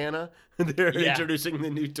Tank Santa. They're introducing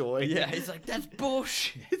the new toy. Yeah, he's like, "That's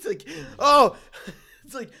bullshit." It's like, oh,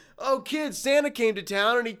 It's like, oh, kids, Santa came to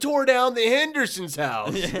town and he tore down the Henderson's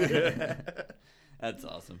house. That's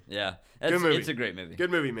awesome. Yeah, Good movie. It's a great movie.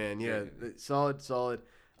 Good movie, man. Yeah, movie. solid.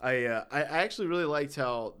 I actually really liked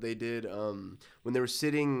how they did when they were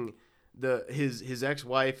sitting his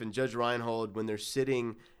ex-wife and Judge Reinhold when they're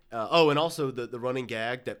sitting. And also the running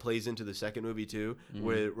gag that plays into the second movie too,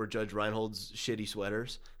 where Judge Reinhold's shitty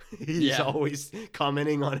sweaters. He's always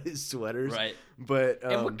commenting on his sweaters. Right. But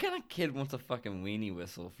and what kind of kid wants a fucking weenie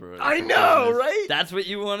whistle for? I know, Christmas? right? That's what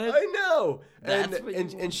you wanted. I know.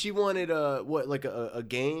 And she wanted a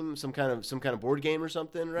game, some kind of board game or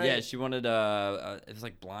something, right? Yeah, she wanted it was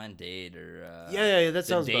like Blind Date or that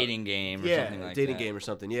sounds dating game or something like dating that. game or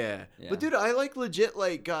something. Yeah. Yeah. But dude, I legit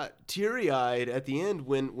got teary-eyed at the end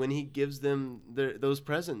when he gives them those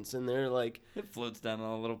presents and they're like, It floats down on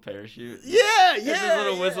a little parachute. yeah, It's his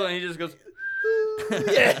little whistle and he just goes.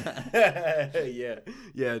 yeah,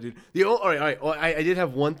 dude. All right. Well, I did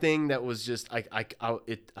have one thing that was just I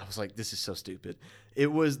was like, this is so stupid.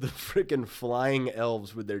 It was the freaking flying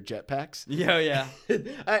elves with their jetpacks. Yeah.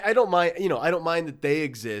 I don't mind, I don't mind that they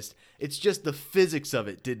exist. It's just the physics of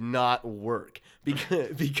it did not work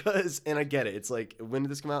because and I get it. It's like, when did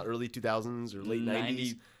this come out? Early 2000s or late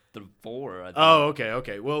 90s? 94. I think. Oh,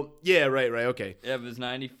 okay. Well, yeah, right. Okay. Yeah, it was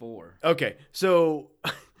 94. Okay, so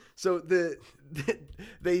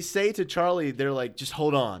they say to Charlie, they're like, just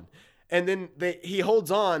hold on, and then he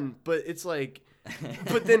holds on, but it's like,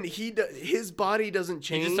 but then his body doesn't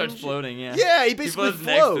change. He just starts floating. Yeah. Yeah, he basically floats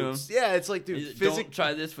next to him. floats. Yeah, it's like, dude, Don't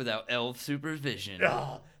try this without elf supervision.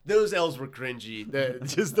 Those elves were cringy.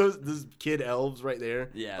 Just those kid elves right there.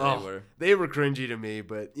 Yeah, they were. They were cringy to me,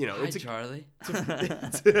 but Hi, it's Charlie.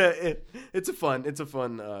 it's a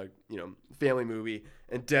fun family movie,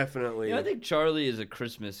 and definitely. I think Charlie is a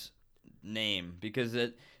Christmas name because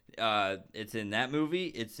it's in that movie.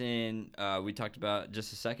 It's in we talked about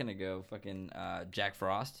just a second ago. Fucking Jack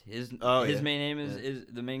Frost. His main name is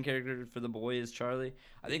the main character for the boy is Charlie.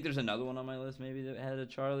 I think there's another one on my list maybe that had a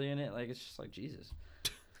Charlie in it. Like, it's just like, Jesus.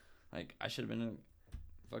 Like, I should have been a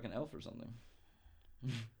fucking elf or something.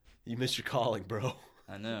 You missed your calling, bro.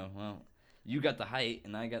 I know. Well, you got the height,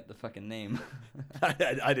 and I got the fucking name.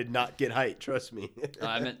 I did not get height. Trust me.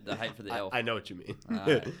 I meant the height for the elf. I know what you mean.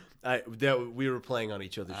 Right. We were playing on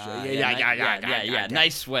each other's show. Yeah.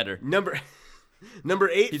 Nice sweater. Number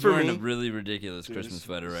 8 He's for wearing me. a really ridiculous Christmas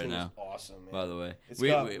sweater right now. Awesome, man. By the way, It's we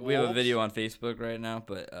got have a wolves. video on Facebook right now,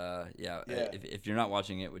 but if you're not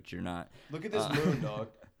watching it, which you're not, Look at this moon, dog.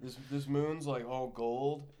 This moon's like all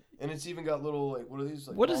gold, and it's even got little, like, what are these?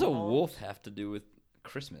 Like, what does a pom-poms? wolf have to do with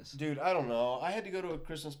Christmas? Dude, I don't know. I had to go to a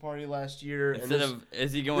Christmas party last year. Instead of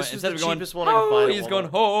going, cheapest one I could find. he's going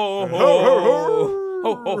ho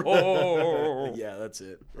ho. Yeah, that's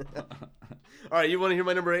it. All right, you want to hear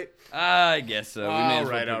my number 8? I guess so. We may as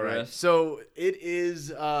well all right. progress. So it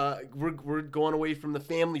is. We're going away from the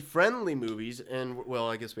family-friendly movies, and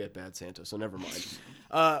I guess we had Bad Santa, so never mind.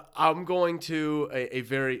 I'm going to a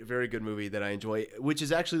very, very good movie that I enjoy, which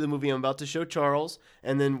is actually the movie I'm about to show Charles,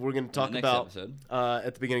 and then we're going to talk about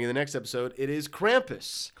at the beginning of the next episode. It is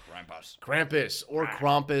Krampus. Krampus or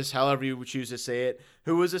Krampus, however you would choose to say it,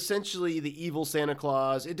 who was essentially the evil Santa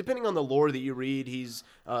Claus. Depending on the lore that you read, he's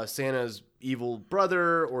Santa's evil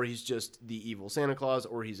brother, or he's just the evil Santa Claus,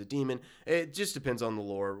 or he's a demon. It just depends on the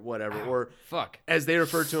lore, whatever. Or as they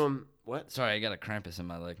refer to him. What? Sorry, I got a Krampus in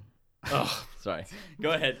my leg. Oh, sorry. Go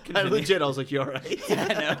ahead. I legit, I was like, you all right? Yeah,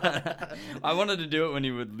 I know. I wanted to do it when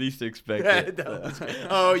you would least expect it.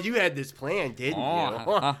 Oh, you had this plan, didn't you?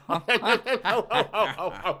 Oh.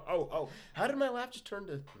 How did my laugh just turn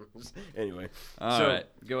to... Anyway. All right.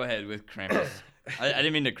 Go ahead with Krampus. I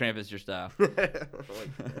didn't mean to Krampus your style.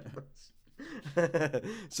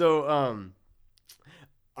 So,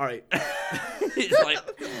 all right. He's like,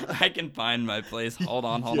 I can find my place. Hold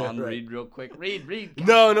on. Right. Read real quick. Read.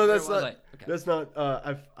 No, that's not. Okay. That's not.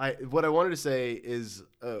 What I wanted to say is,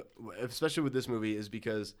 especially with this movie, is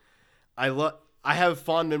because I have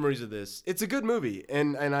fond memories of this. It's a good movie,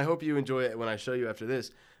 and I hope you enjoy it when I show you after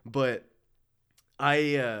this. But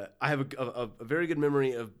I have a very good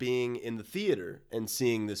memory of being in the theater and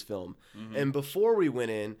seeing this film. Mm-hmm. And before we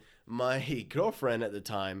went in, my girlfriend at the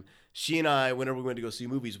time, she and I, whenever we went to go see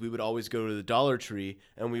movies, we would always go to the Dollar Tree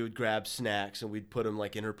and we would grab snacks and we'd put them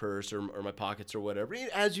like in her purse or my pockets or whatever,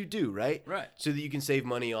 as you do, right? Right. So that you can save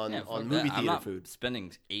money on movie theater I'm not food.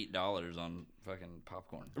 Spending $8 on fucking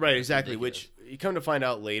popcorn. Right, exactly. Which you come to find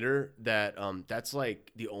out later that that's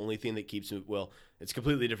like the only thing that keeps me. Well, it's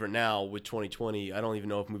completely different now with 2020. I don't even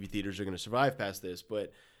know if movie theaters are going to survive past this,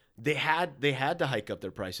 but they had to hike up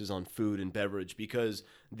their prices on food and beverage because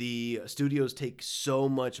the studios take so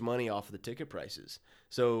much money off of the ticket prices.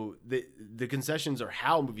 So the concessions are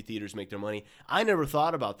how movie theaters make their money. I never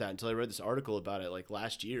thought about that until I read this article about it like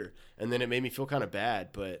last year, and then it made me feel kind of bad.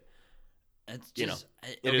 But it's just,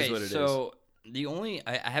 it is what it is. So the only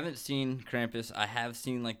I haven't seen Krampus. I have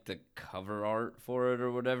seen like the cover art for it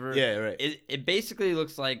or whatever. Yeah, right. It basically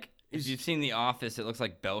looks like, if you've seen The Office, it looks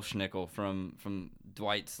like Belschnickel from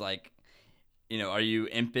Dwight's, like, are you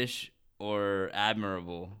impish or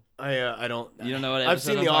admirable? I don't. You don't know what I've episode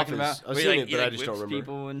seen I'm The talking Office. about? I've Where seen he, it, but I just whips don't remember.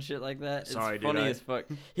 people and shit like that. Sorry, it's dude, funny as fuck.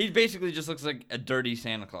 He basically just looks like a dirty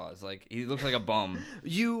Santa Claus. Like, he looks like a bum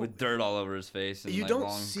with dirt all over his face. And You like don't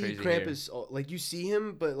long, see crazy Krampus like you see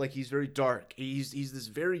him, but like he's very dark. He's this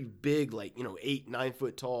very big, like 8-9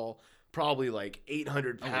 foot tall, probably like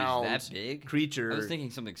 800 pounds He's that big creature. I was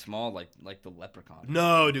thinking something small, like the Leprechaun.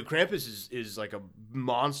 No, dude, Krampus is like a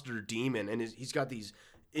monster demon, and he's got these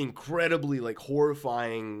incredibly like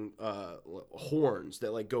horrifying horns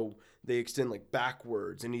that like they extend like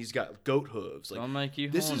backwards, and he's got goat hooves. Like, Don't make you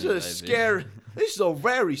this is horny, a baby. scary. This is a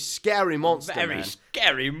very scary monster. Very man.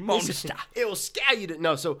 scary monster. It will scare you to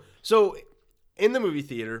no. So in the movie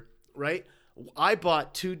theater, right? I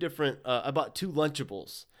bought two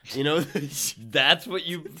Lunchables. That's what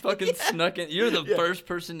you fucking snuck in. You're the first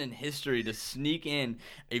person in history to sneak in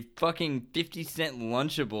a fucking 50-cent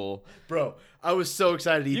Lunchable. Bro, I was so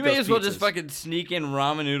excited to eat You those may as well pizzas. just fucking sneak in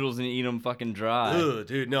ramen noodles and eat them fucking dry. Ugh,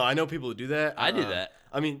 dude, no, I know people who do that. I do that.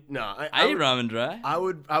 I mean, no, I eat ramen dry. I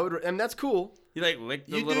would, and that's cool. You like lick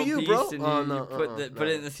the You do little you, piece bro. and Oh, you no, put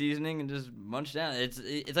it in the seasoning and just munch down. It's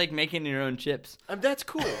like making your own chips. That's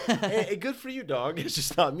cool. Hey, good for you, dog. It's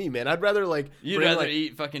just not me, man. I'd rather like. You'd bring, rather like,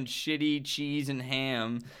 eat fucking shitty cheese and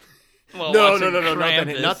ham. While No, watching not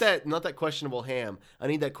Krampus. that questionable ham. I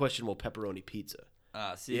need that questionable pepperoni pizza.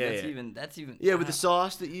 See, Yeah, that's yeah. even. Yeah, with the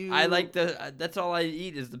sauce that you. I like that's all I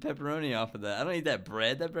eat is the pepperoni off of that. I don't eat that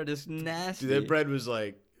bread. That bread is nasty. Dude, that bread was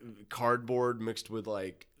like cardboard mixed with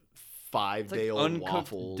like 5-day-old uncooked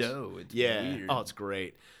waffles. dough. It's Yeah. weird. Oh, it's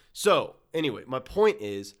great. So anyway, my point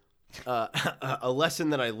is, a lesson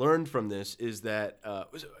that I learned from this is that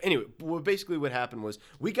anyway, basically what happened was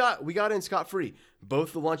we got in scot-free.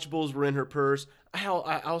 Both the Lunchables were in her purse. I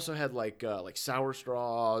also had like sour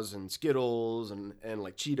straws and Skittles and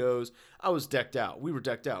like Cheetos. I was decked out. We were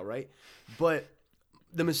decked out, right? But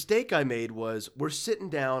the mistake I made was we're sitting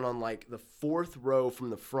down on like the 4th row from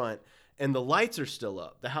the front, and the lights are still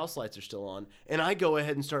up. The house lights are still on, and I go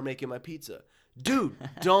ahead and start making my pizza. Dude,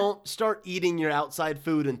 don't start eating your outside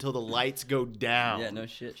food until the lights go down. Yeah, no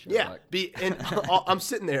shit. Sherlock. Yeah, and I'm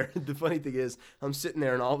sitting there. The funny thing is, I'm sitting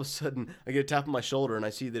there, and all of a sudden, I get a tap on my shoulder, and I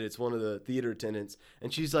see that it's one of the theater attendants,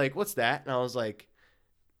 and she's like, "What's that?" And I was like,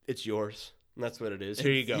 "It's yours." And that's what it is.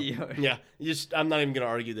 Here you go. Yours. Yeah, I'm not even gonna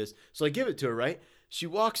argue this. So I give it to her, right? She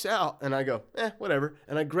walks out, and I go, whatever.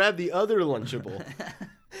 And I grab the other Lunchable.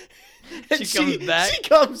 And She comes back? She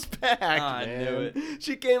comes back. Oh, I man. knew it.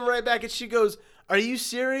 She came right back, and she goes, "Are you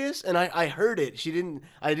serious?" And I heard it.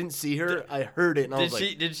 I didn't see her. I heard it, and I was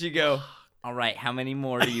like, Did she go? All right, how many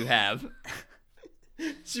more do you have?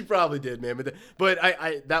 she probably did, man. But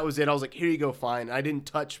I that was it. I was like, "Here you go, fine." I didn't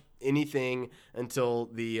touch anything until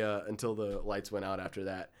the lights went out. After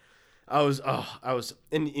that, I was,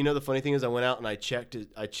 and the funny thing is, I went out and I checked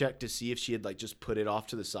to see if she had like just put it off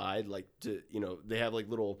to the side, like they have like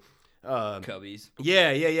little. Cubbies. Yeah.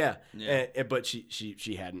 Yeah. But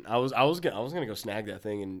she hadn't. I was gonna go snag that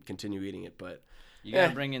thing and continue eating it, but You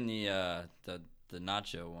gotta bring in the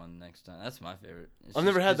nacho one next time. That's my favorite. I've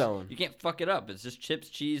never had that one. You can't fuck it up. It's just chips,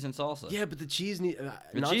 cheese, and salsa. yeah, but the cheese The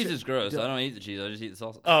cheese is gross. I don't eat the cheese. I just eat the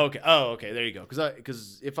salsa. Oh okay. There you go.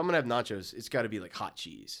 Because if I'm gonna have nachos, it's got to be like hot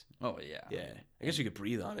cheese. Oh yeah. Yeah, I guess you could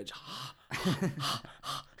breathe on it.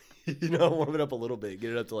 Warm it up a little bit.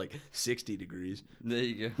 Get it up to like 60 degrees There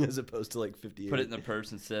you go. as opposed to like 58. Put it in the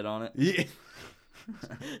purse and sit on it. Yeah.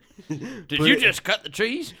 Did you just cut the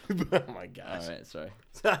trees? Oh my gosh. All right, sorry.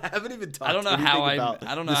 I haven't even talked I don't know anything how about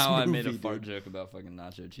I don't know this how I made a movie, fart dude. joke about fucking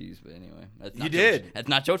nacho cheese, but anyway, that's You nacho did. That's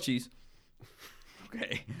nacho cheese.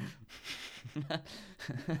 Okay.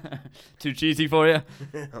 Too cheesy for you?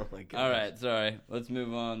 Oh my god. All right, sorry. Let's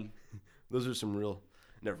move on. Those are some real.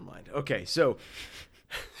 Never mind. Okay, so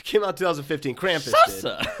came out 2015. Krampus did.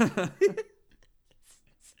 Salsa.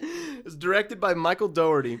 It's directed by Michael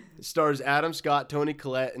Dougherty. It stars Adam Scott, Toni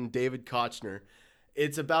Collette, and David Kochner.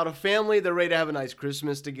 It's about a family. They're ready to have a nice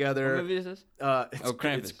Christmas together. What movie is this?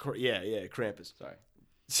 Krampus. Krampus. Yeah, Krampus. Sorry.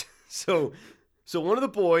 So one of the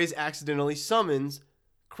boys accidentally summons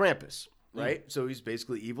Krampus, right? Mm. So he's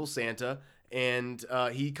basically evil Santa, and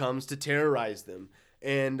he comes to terrorize them.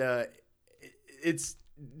 and it's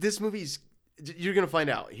this movie's. You're gonna find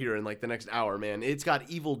out here in like the next hour, man. It's got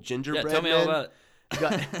evil gingerbread Yeah, tell me men. all about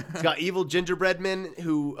it. It's got evil gingerbread men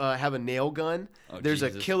who have a nail gun. Oh, There's a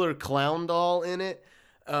Jesus. killer clown doll in it.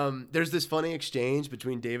 There's this funny exchange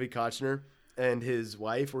between David Kochner and his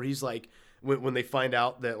wife where he's like, when they find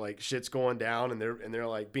out that like shit's going down and they're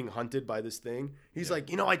like being hunted by this thing, he's like,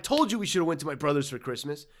 I told you we should have went to my brother's for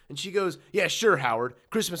Christmas. And she goes, yeah, sure, Howard.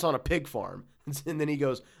 Christmas on a pig farm. And then he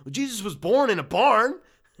goes, well, Jesus was born in a barn.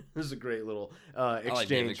 This is a great little exchange. I like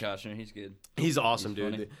David Kochner. He's good. He's awesome, He's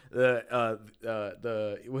dude.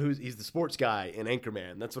 funny. He's the sports guy in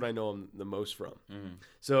Anchorman. That's what I know him the most from. Mm-hmm.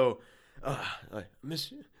 So, I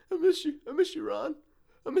miss you. I miss you. I miss you, Ron.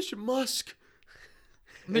 I miss you, Musk.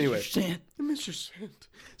 Anyway, Sant. I miss your scent.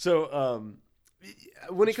 So,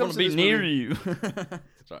 when it comes to be this near movie, you.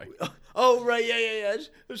 Sorry. oh right, yeah. I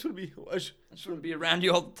just want to be. I just want to be around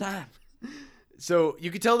you all the time. So you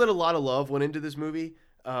could tell that a lot of love went into this movie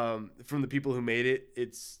from the people who made it.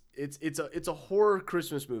 It's a horror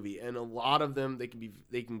Christmas movie, and a lot of them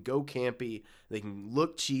they can go campy, they can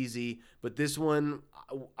look cheesy, but this one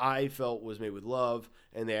I felt was made with love,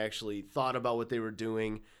 and they actually thought about what they were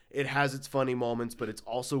doing. It has its funny moments, but it's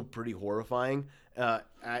also pretty horrifying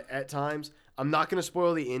at times. I'm not going to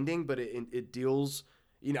spoil the ending, but it deals.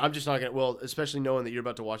 I'm just not going to, well, especially knowing that you're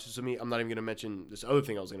about to watch this with me, I'm not even going to mention this other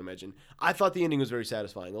thing I was going to mention. I thought the ending was very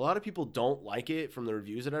satisfying. A lot of people don't like it from the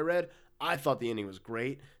reviews that I read. I thought the ending was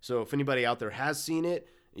great. So if anybody out there has seen it,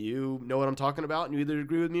 you know what I'm talking about, and you either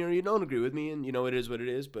agree with me or you don't agree with me, and it is what it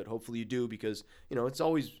is, but hopefully you do, because, it's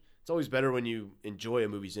always better when you enjoy a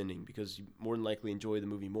movie's ending, because you more than likely enjoy the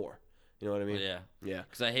movie more. You know what I mean? Well, yeah. Yeah.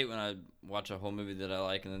 Because I hate when I watch a whole movie that I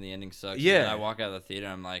like and then the ending sucks. Yeah. And then I walk out of the theater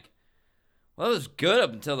and I'm like, well, it was good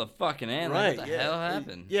up until the fucking end. Right. Like, what the hell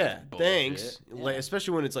happened? Yeah. Bullshit. Thanks. Yeah. Like,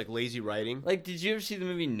 especially when it's like lazy writing. Like, did you ever see the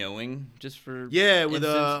movie Knowing? Just for Yeah, with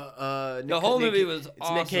instance? Nick, The whole movie was it's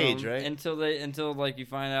awesome. Nick Cage, right? Until like you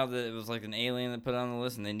find out that it was like an alien that put it on the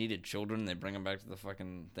list and they needed children. They bring them back to the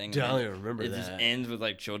fucking thing. Dude, I don't even remember it that. just ends with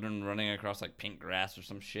like children running across like pink grass or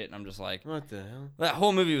some shit, and I'm just like, What the hell? that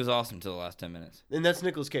whole movie was awesome until the last 10 minutes. And that's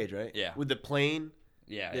Nicolas Cage, right? Yeah. With the plane.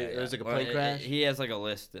 Yeah, There's like a Well, plane crash? He has like a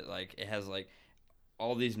list that like it has like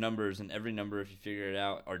all these numbers, and every number, if you figure it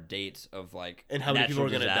out, are dates of like And how many people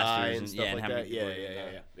natural are gonna die disasters and stuff and like how many that. people Yeah, are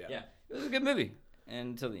gonna die. yeah. Yeah, it was a good movie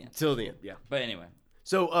until the end. Till the end, yeah. But anyway,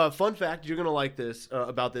 So, fun fact, you're going to like this,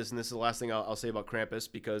 about this, and this is the last thing I'll say about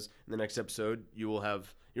Krampus, because in the next episode, you will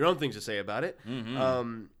have your own things to say about it.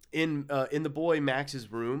 Mm-hmm. In the boy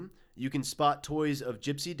Max's room, you can spot toys of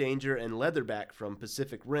Gypsy Danger and Leatherback from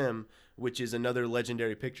Pacific Rim, which is another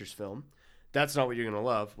Legendary Pictures film. That's not what you're going to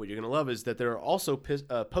love. What you're going to love is that there are also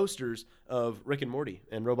posters of Rick and Morty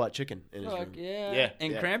and Robot Chicken in his room. fuck yeah, Yeah,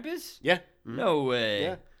 and yeah. Krampus? Yeah. Mhm. No way.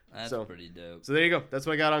 Yeah. That's So- pretty dope. So there you go. That's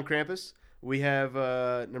what I got on Krampus. We have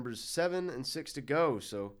numbers 7 and 6 to go.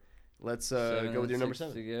 So let's go with your number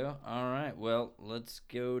 7. To go. All right. Well, let's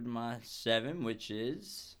go to my 7, which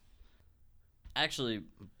is actually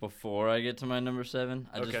before I get to my number 7.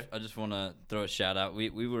 I just want to throw a shout out. We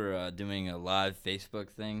were doing a live Facebook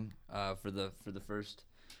thing for the first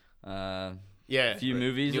few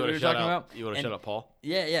movies that we were talking about. You want to And- shout out Paul?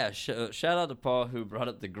 Yeah. Shout out to Paul, who brought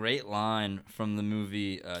up the great line from the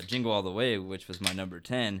movie Jingle All the Way, which was my number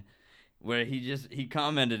 10, where he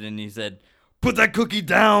commented and he said, "Put that cookie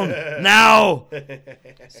down now."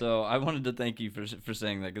 So I wanted to thank you for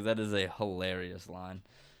saying that, because that is a hilarious line.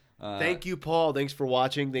 Thank you, Paul. Thanks for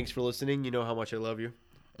watching. Thanks for listening. You know how much I love you.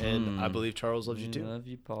 And I believe Charles loves you too. Love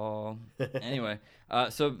you, Paul. Anyway,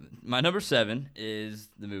 so my number 7 is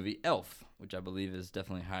the movie Elf, which I believe is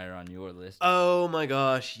definitely higher on your list. Oh my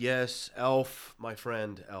gosh, yes. Elf, my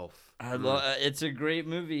friend, Elf. It's a great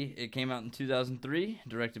movie. It came out in 2003,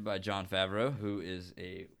 directed by Jon Favreau, who is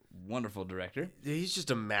a wonderful director. He's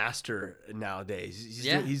just a master nowadays.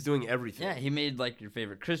 He's doing everything. Yeah, he made like your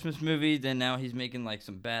favorite Christmas movie. Then now he's making like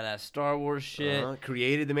some badass Star Wars shit.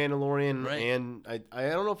 Created The Mandalorian, Right. and I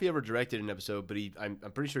don't know if he ever directed an episode, but I'm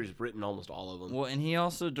pretty sure he's written almost all of them. Well, and he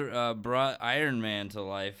also brought Iron Man to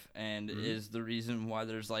life, and is the reason why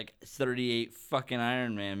there's like 38 fucking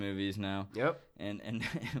Iron Man movies now. Yep. And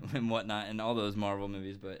and whatnot, and all those Marvel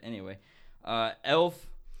movies. But anyway, Elf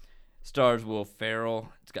stars Will Ferrell.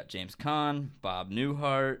 It's got James Caan, Bob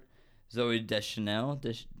Newhart, Zoe Deschanel,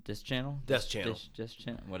 Deschanel,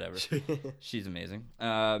 whatever. She's amazing.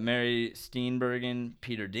 Mary Steenburgen,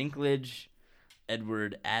 Peter Dinklage,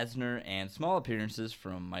 Edward Asner, and small appearances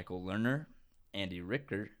from Michael Lerner, Andy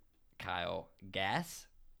Richter, Kyle Gass,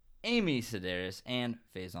 Amy Sedaris, and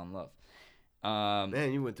Faison Love.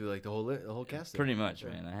 Man, you went through like the whole cast. Pretty much,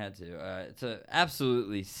 man. I had to. It's a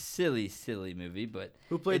absolutely silly movie, but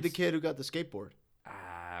who played the kid who got the skateboard?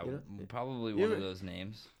 Probably one of those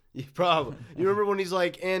names. You probably. You remember when he's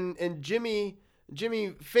like, and Jimmy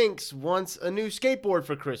Finks wants a new skateboard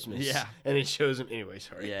for Christmas. Yeah. And he shows him anyway.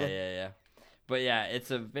 Sorry. Yeah. But yeah,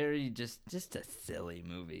 it's a very just a silly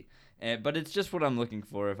movie. But it's just what I'm looking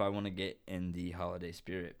for if I want to get in the holiday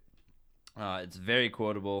spirit. It's very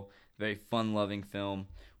quotable, very fun-loving film.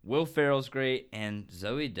 Will Ferrell's great, and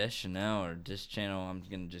Zooey Deschanel, or Deschanel, I'm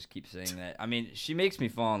going to just keep saying that. I mean, she makes me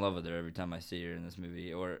fall in love with her every time I see her in this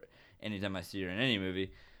movie, or anytime I see her in any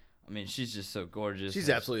movie. I mean, she's just so gorgeous. She's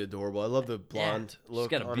absolutely adorable. I love the blonde look.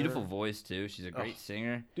 She's got a beautiful voice too. She's a great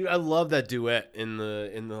singer. Dude, I love that duet in the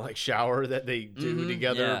like shower that they do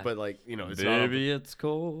together. Yeah. But like, you know, it's Baby, it's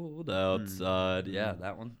cold outside. Yeah,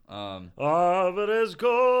 that one. But it's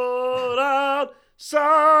cold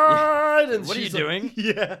outside. And what are you doing?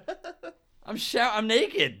 Yeah. I'm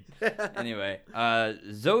naked. Anyway,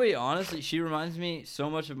 Zoe, honestly, she reminds me so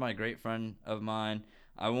much of my great friend of mine.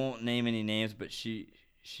 I won't name any names, but she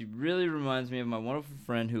really reminds me of my wonderful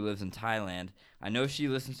friend who lives in Thailand. I know she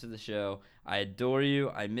listens to the show. I adore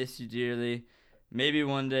you. I miss you dearly. Maybe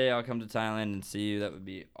one day I'll come to Thailand and see you. That would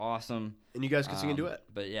be awesome. And you guys can sing a duet.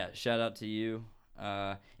 But yeah, shout out to you.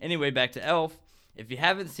 Anyway, back to Elf. If you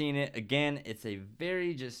haven't seen it, again, it's a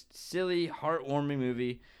very just silly, heartwarming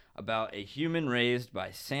movie about a human raised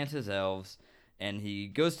by Santa's elves. And he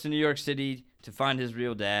goes to New York City to find his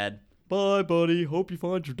real dad. Bye, buddy. Hope you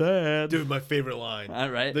find your dad. Dude, my favorite line. All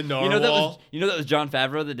right. The narwhal. You know that was Jon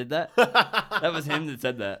Favreau that did that? That was him that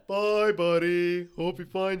said that. Bye, buddy. Hope you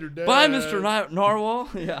find your dad. Bye, Mr. Narwhal.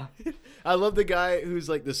 Yeah. I love the guy who's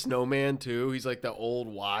like the snowman, too. He's like the old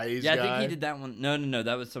wise guy. Yeah, I think he did that one. No.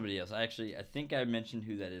 That was somebody else. I think I mentioned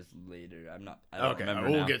who that is later. I don't remember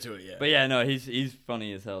we'll now. get to it, yeah. But yeah, no, he's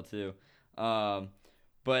funny as hell, too.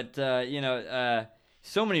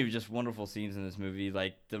 So many just wonderful scenes in this movie,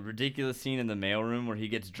 like the ridiculous scene in the mailroom where he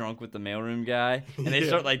gets drunk with the mailroom guy, and they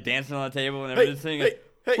start like dancing on the table and everything's singing.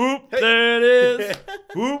 Whoop, there it is.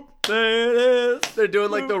 Whoop, there it is. They're doing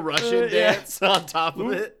like the Russian dance on top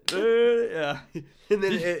of it. Yeah. And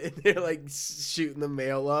then they're like shooting the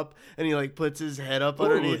mail up, and he like puts his head up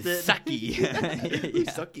underneath it. Sucky.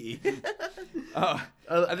 Sucky.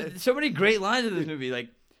 I mean, so many great lines in this movie. Like,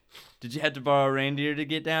 did you have to borrow a reindeer to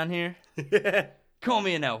get down here? Call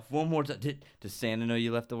me an elf one more time. Does Santa know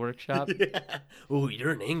you left the workshop? Yeah. Oh,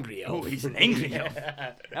 you're an angry elf. Oh, he's an angry elf.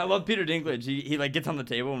 I love Peter Dinklage. He like gets on the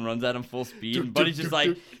table and runs at him full speed. And Buddy's just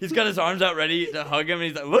like, he's got his arms out ready to hug him. And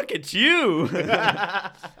he's like, look at you.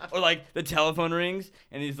 Or like the telephone rings.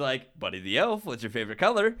 And he's like, Buddy the elf, what's your favorite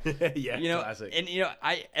color? Yeah, classic. And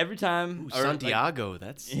every time. Santiago,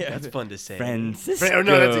 that's fun to say. Francisco.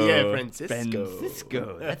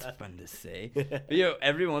 Francisco. That's fun to say. But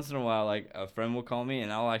every once in a while, like a friend will call me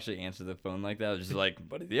and I'll actually answer the phone like that. I was just like,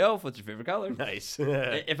 Buddy the elf, what's your favorite color? Nice.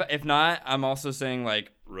 If not, I'm also saying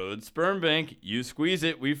like Road Sperm Bank, you squeeze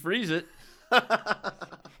it, we freeze it.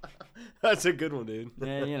 That's a good one, dude.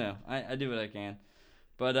 Yeah, I do what I can.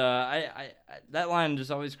 But I that line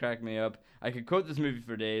just always cracked me up. I could quote this movie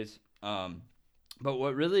for days. But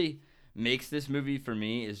what really makes this movie for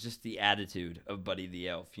me is just the attitude of Buddy the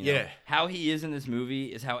Elf. How he is in this movie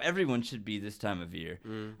is how everyone should be this time of year.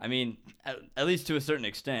 I mean, at least to a certain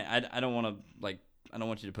extent. I don't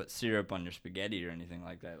want you to put syrup on your spaghetti or anything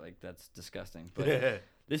like that. Like, that's disgusting. But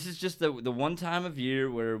this is just the one time of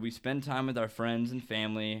year where we spend time with our friends and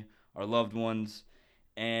family, our loved ones.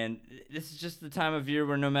 And this is just the time of year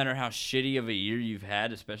where no matter how shitty of a year you've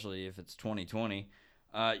had, especially if it's 2020,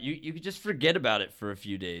 you could just forget about it for a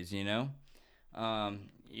few days, you know?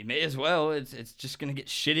 You may as well. It's just going to get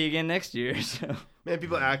shitty again next year. So. Man,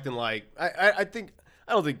 people are acting like... I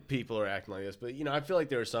don't think people are acting like this, but, I feel like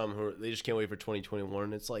there are some who they just can't wait for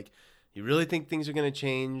 2021. It's like, you really think things are going to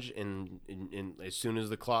change in as soon as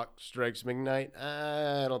the clock strikes midnight?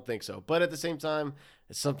 I don't think so. But at the same time,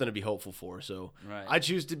 it's something to be hopeful for. So right. I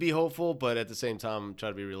choose to be hopeful, but at the same time, try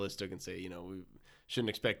to be realistic and say, we shouldn't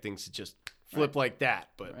expect things to just flip like that.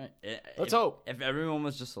 But let's hope. If everyone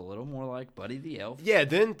was just a little more like Buddy the Elf,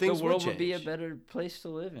 then things the world would would be a better place to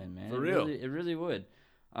live in, man. For real. It really would.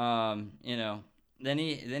 Then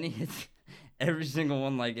he hits every single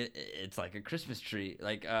one like it's like a Christmas tree.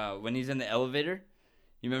 Like when he's in the elevator.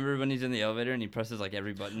 You remember when he's in the elevator and he presses like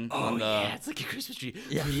every button? Yeah, it's like a Christmas tree.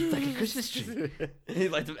 Yeah, it's like a Christmas tree. He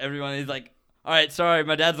lights up everyone. He's like, all right, sorry,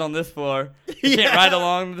 my dad's on this floor. I can't ride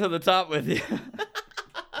along to the top with you.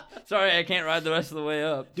 Sorry, I can't ride the rest of the way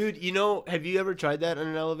up. Dude, have you ever tried that in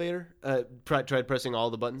an elevator? Tried pressing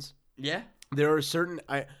all the buttons? Yeah. There are certain...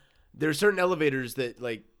 there are certain elevators that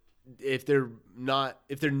like if they're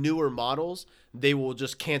newer models, they will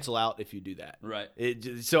just cancel out if you do that. Right.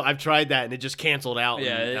 So I've tried that and it just canceled out.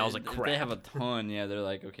 Yeah, and I was like, crap. They have a ton. Yeah, they're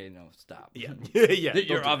like, okay, no, stop. Yeah, yeah.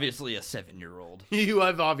 You're obviously a 7-year-old. You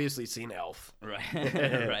have obviously seen Elf, Right.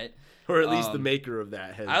 Right. or at least the maker of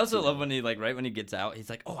that has. I also love when he like right when he gets out, he's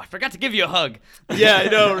like, "Oh, I forgot to give you a hug." Yeah, I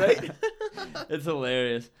know, right? It's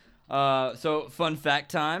hilarious. So fun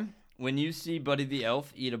fact time: when you see Buddy the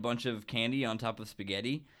Elf eat a bunch of candy on top of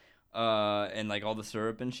spaghetti, and like all the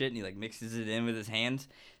syrup and shit, and he like mixes it in with his hands.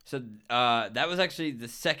 So that was actually the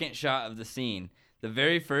second shot of the scene. The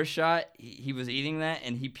very first shot, he was eating that,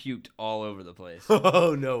 and he puked all over the place.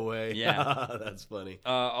 Oh, no way. Yeah. That's funny.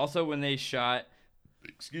 Also, when they shot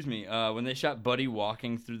Buddy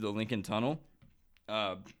walking through the Lincoln Tunnel,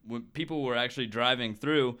 when people were actually driving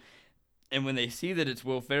through, and when they see that it's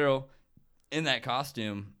Will Ferrell in that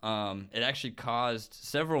costume, it actually caused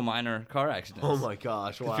several minor car accidents. Oh my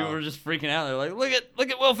gosh! Wow. People were just freaking out. They're like, "Look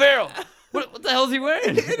at Will Ferrell! What the hell is he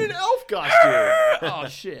wearing?" In an elf costume. Oh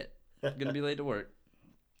shit! Gonna be late to work.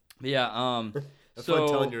 But yeah. Have So fun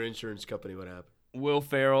telling your insurance company what happened. Will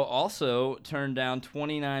Ferrell also turned down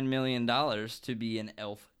 $29 million to be in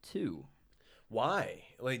Elf 2. Why?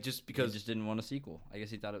 Like just He because? just didn't want a sequel. I guess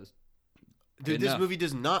he thought it was. Dude, good this enough. movie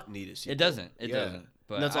does not need a sequel. It doesn't. It Yeah. doesn't.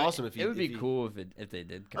 But And that's awesome if it would be if cool if they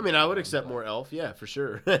did. I mean, I would accept more Elf. Yeah, for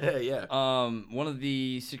sure. Yeah. One of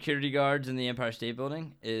the security guards in the Empire State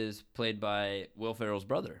Building is played by Will Ferrell's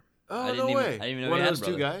brother. Oh, no way. I didn't even know One he of had a those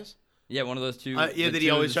two brother. guys? Yeah, one of those two. Yeah, the that he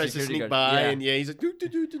two always tries to security sneak guards. by, Yeah. and yeah, he's like, do, do,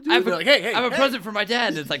 do, do, do. I have They're like, hey, I have a hey. present for my dad.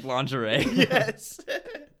 And it's like lingerie. Yes.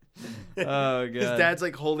 Oh god. His dad's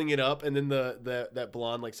like holding it up, and then that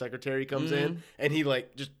blonde like secretary comes in, and he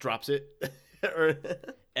like just drops it.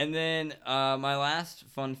 And then my last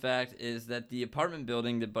fun fact is that the apartment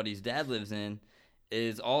building that Buddy's dad lives in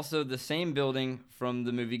is also the same building from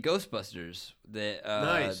the movie Ghostbusters that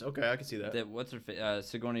Nice. Okay, I can see that. that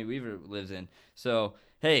Sigourney Weaver lives in. So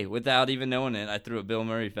hey, without even knowing it, I threw a Bill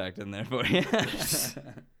Murray fact in there for you.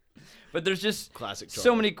 But there's just Classic so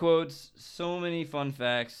Charlie. many quotes, so many fun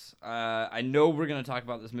facts. I know we're gonna talk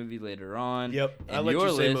about this movie later on. Yep. in I'll let your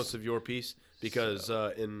you say list. most of your piece because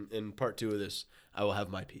in part 2 of this, I will have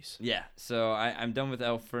my piece. Yeah, so I'm done with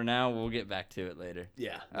Elf for now. We'll get back to it later.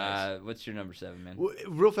 Yeah. Nice. What's your number 7, man?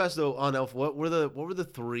 Real fast though on Elf, what were the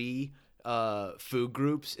 3 food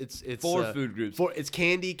groups? It's 4 food groups. It's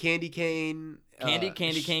candy cane, Candy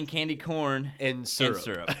cane, candy corn, and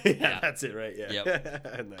syrup. Yeah. That's it, right? Yeah.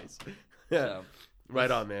 Yep. Nice. So, Right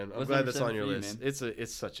on, man. I'm what's glad number that's 7 on your for you, list. man?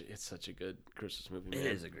 It's such a good Christmas movie. it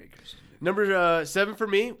Man. is a great Christmas movie. Number 7 for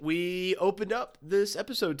me. We opened up this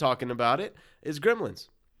episode talking about it. Is Gremlins.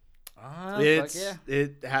 Fuck yeah.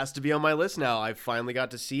 It has to be on my list now. I finally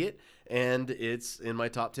got to see it, and it's in my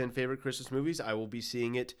top 10 favorite Christmas movies. I will be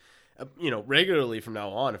seeing it, regularly from now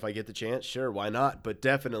on if I get the chance. Sure, why not? But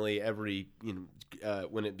definitely every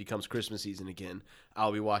when it becomes Christmas season again,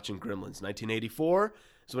 I'll be watching Gremlins. 1984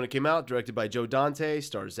 is when it came out. Directed by Joe Dante,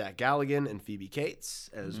 stars Zach Galligan and Phoebe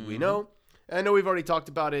Cates, as we know. I know we've already talked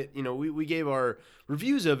about it. We gave our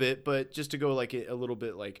reviews of it, but just to go like a little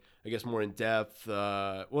bit like I guess more in depth.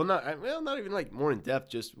 Not even like more in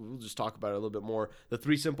depth. We'll just talk about it a little bit more. The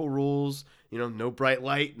 3 simple rules. No bright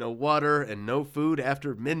light, no water, and no food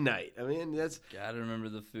after midnight. I mean, that's Gotta remember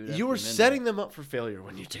the food. you after were midnight. setting them up for failure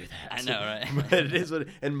when you do that. I know, right? But it is what.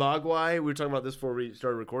 And Mogwai, we were talking about this before we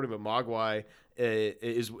started recording, but Mogwai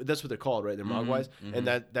that's what they're called, right? They're Mogwais, and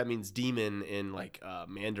that means demon in like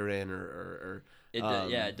Mandarin or it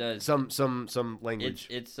does. Some language.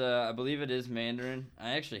 It's I believe it is Mandarin.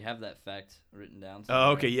 I actually have that fact written down.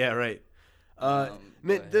 Oh, okay, yeah, right. Man,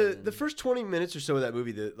 go ahead the first 20 minutes or so of that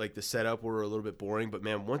movie, the setup were a little bit boring, but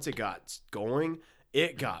man, once it got going,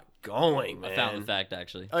 man. I found the fact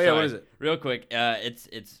actually. Oh, yeah, what is it? Real quick, it's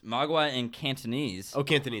Mogwai in Cantonese. Oh,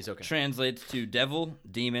 Cantonese, okay. Translates to devil,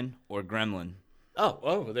 demon, or gremlin,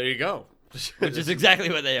 Oh, there you go. which is exactly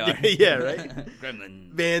what they are. Yeah, right?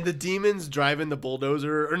 Gremlin. Man, the demons driving the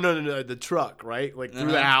bulldozer, or no, the truck, right? Like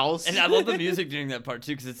through the house. And I love the music during that part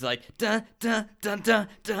too, because it's like dun dun dun dun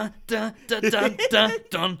dun dun dun dun dun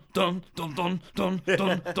dun dun dun dun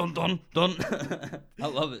dun dun dun dun. I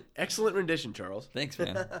love it. Excellent rendition, Charles. Thanks,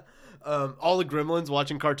 man. All the gremlins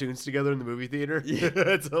watching cartoons together in the movie theater.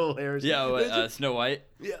 That's hilarious. Yeah, Snow White.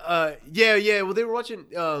 Yeah. Well, they were watching.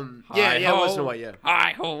 It was Snow White. Yeah.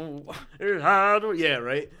 Hi ho. Yeah,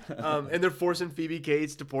 right. And they're forcing Phoebe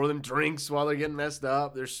Cates to pour them drinks while they're getting messed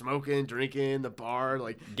up. They're smoking, drinking, the bar,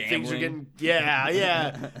 like things are Gambling. getting.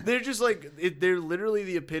 Yeah. They're just like they're literally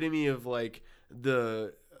the epitome of like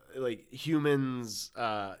the humans.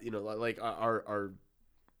 Like our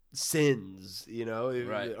sins, you know,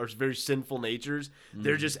 Right. or very sinful natures.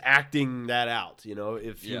 They're just acting that out, you know,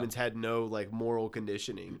 if Yeah. humans had no like moral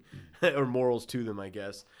conditioning or morals to them, I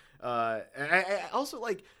guess. I also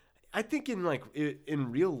like, I think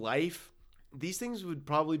in real life, these things would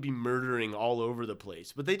probably be murdering all over the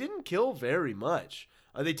place, but they didn't kill very much.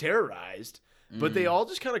 They terrorized, but they all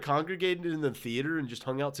just kind of congregated in the theater and just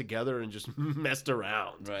hung out together and just messed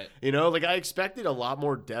around. Right. You know, like I expected a lot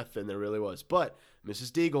more death than there really was. But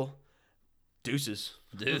Mrs. Deagle, deuces.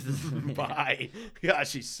 Bye. God,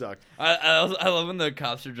 she sucked. I love when the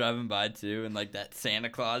cops are driving by too, and like that Santa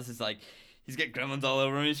Claus is like, he's got gremlins all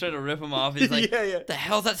over him. He's trying to rip him off. He's like, Yeah. the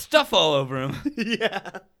hell's that stuff all over him?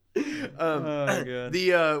 Yeah. Oh, God.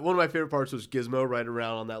 The one of my favorite parts was Gizmo riding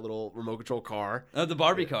around on that little remote control car. Oh, the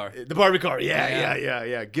Barbie car. The Barbie car, yeah.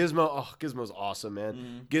 Yeah. Gizmo's awesome,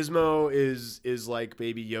 man. Gizmo is like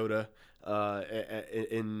Baby Yoda,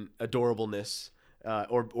 in adorableness,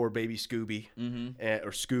 or Baby Scooby,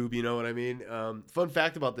 or Scoob. You know what I mean? Fun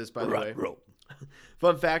fact about this, by the way.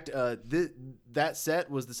 Fun fact: that set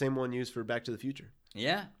was the same one used for Back to the Future.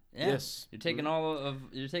 Yeah. Yes. You're taking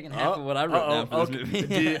half of what I wrote down for this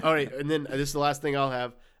movie. All right, and then this is the last thing I'll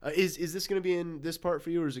have. Is this going to be in this part for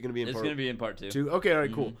you, or is it going to be in It's part? going to be in part 2. 2? Okay, all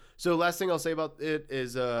right, cool. So last thing I'll say about it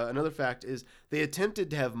is another fact is they attempted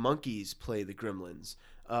to have monkeys play the Gremlins,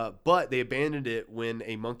 but they abandoned it when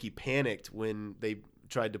a monkey panicked when they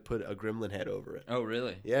tried to put a gremlin head over it. Oh,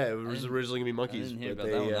 really? Yeah, it was originally going to be monkeys. I didn't hear but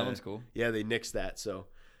about that one. That one's cool. Yeah, they nixed that. So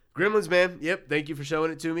Gremlins, man. Yep, thank you for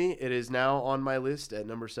showing it to me. It is now on my list at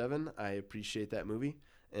number 7. I appreciate that movie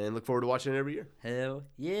and look forward to watching it every year. Hell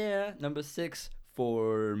yeah. Number 6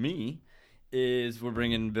 for me is we're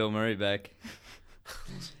bringing Bill Murray back.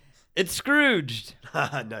 It's Scrooged.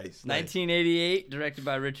 Nice. 1988, directed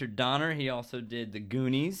by Richard Donner. He also did The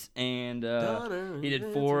Goonies, and he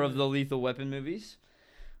did 4 of the Lethal Weapon movies.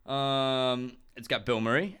 It's got Bill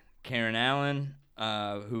Murray, Karen Allen,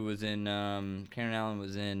 who was in Karen Allen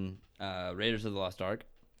was in Raiders of the Lost Ark.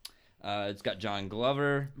 It's got John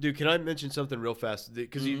Glover. Dude, can I mention something real fast?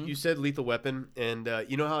 Because you said Lethal Weapon, and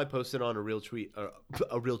you know how I posted on a real tweet,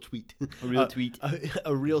 a real tweet, A real tweet.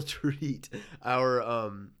 a real tweet.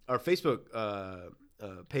 Our Facebook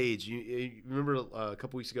page. You remember a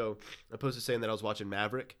couple weeks ago, I posted saying that I was watching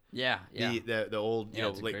Maverick. Yeah. The old, Yeah,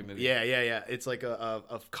 it's a like, great movie. yeah. It's like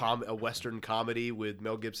a Western comedy with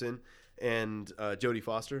Mel Gibson and Jodie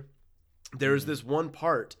Foster. There's this one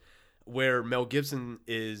part where Mel Gibson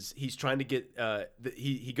he's trying to get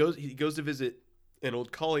he goes to visit an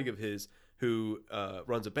old colleague of his who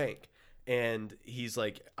runs a bank, and he's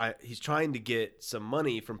like he's trying to get some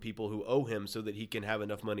money from people who owe him so that he can have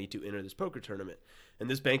enough money to enter this poker tournament, and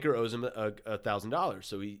this banker owes him $1,000.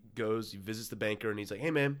 So he visits the banker, and he's like,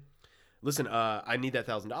 hey man, listen, I need that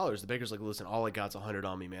 $1,000. The banker's like, listen, all I got's $100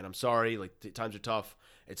 on me, man. I'm sorry, like times are tough.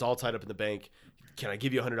 It's all tied up in the bank. Can I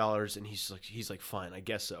give you $100? And he's like, fine, I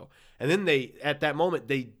guess so. And then at that moment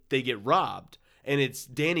they get robbed, and it's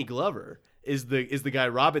Danny Glover is the guy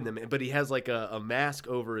robbing them, but he has like a mask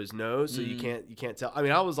over his nose, so you can't tell. I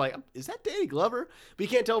mean, I was like, is that Danny Glover? But you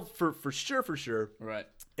can't tell for sure. Right.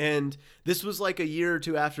 And this was like a year or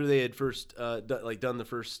two after they had first done the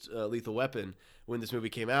first Lethal Weapon when this movie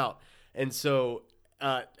came out, and so.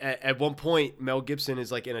 At one point, Mel Gibson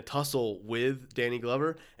is like in a tussle with Danny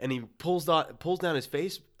Glover, and he pulls down his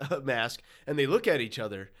face mask, and they look at each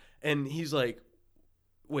other, and he's like,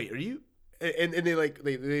 "Wait, are you?" And they like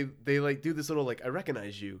do this little like, "I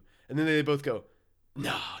recognize you," and then they both go,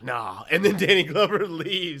 "No," and then Danny Glover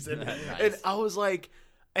leaves, and Nice. and I was like,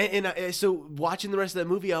 so watching the rest of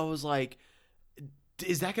that movie, I was like,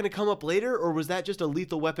 is that going to come up later, or was that just a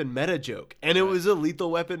Lethal Weapon meta joke? And it was a Lethal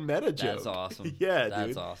Weapon meta joke. That's awesome. Yeah, That's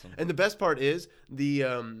dude. awesome. And the best part is the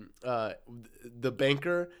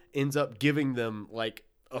banker ends up giving them like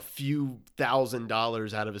a few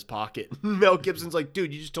 $1,000s out of his pocket. Mel Gibson's like,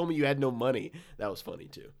 dude, you just told me you had no money. That was funny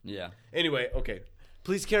too. Yeah. Anyway, okay.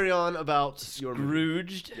 Please carry on about your movie.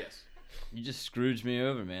 Scrooged. Yes. You just Scrooged me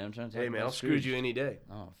over, man. I'm trying to talk Hey man, about I'll Scrooge you any day.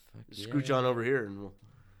 Oh, fuck yeah. Scrooge on over here, and we'll.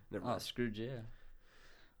 Never Oh, mind. Scrooge, yeah.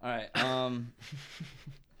 All right.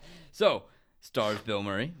 So, stars Bill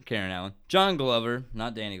Murray, Karen Allen, John Glover,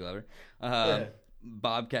 not Danny Glover,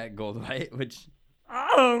 Bobcat Goldthwait, which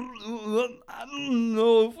I don't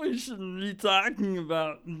know if we should be talking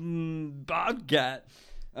about Bobcat.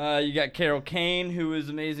 You got Carol Kane, who is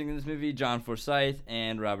amazing in this movie, John Forsythe,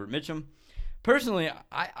 and Robert Mitchum. Personally,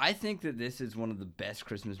 I think that this is one of the best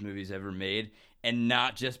Christmas movies ever made, and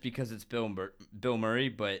not just because it's Bill Murray,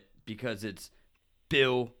 but because it's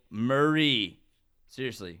Bill Murray.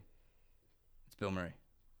 Seriously. It's Bill Murray.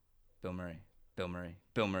 Bill Murray. Bill Murray.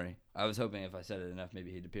 Bill Murray. I was hoping if I said it enough,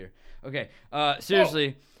 maybe he'd appear. Okay.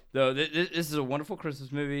 Seriously, though, this is a wonderful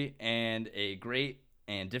Christmas movie and a great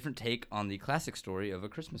and different take on the classic story of A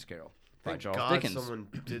Christmas Carol by Thank Charles God Dickens. someone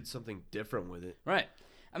did something different with it. Right.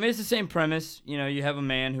 I mean, it's the same premise. You know, you have a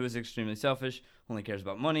man who is extremely selfish, only cares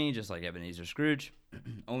about money, just like Ebenezer Scrooge.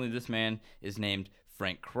 Only this man is named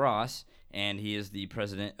Frank Cross, and he is the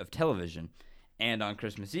president of television. And on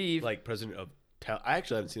Christmas Eve, Like president of I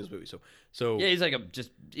actually haven't seen this movie, so yeah, he's like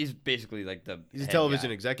he's basically like the he's a head television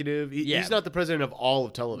guy. executive. Yeah. He's not the president of all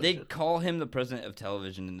of They television. call him the president of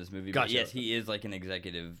television in this movie, but Gotcha. yes, he is like an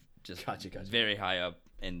executive, just Gotcha. very high up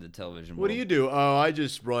in the television What world. do you do? Oh, I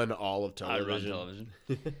just run all of I television. run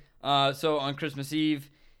television. So on Christmas Eve,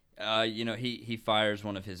 you know, he fires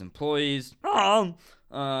one of his employees.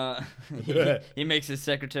 He makes his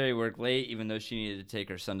secretary work late, even though she needed to take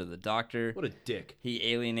her son to the doctor. What a dick.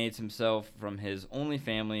 He alienates himself from his only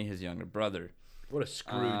family, his younger brother. What a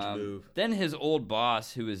Scrooge move. Then his old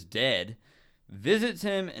boss, who is dead, visits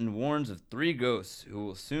him and warns of 3 ghosts who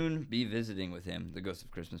will soon be visiting with him: the ghost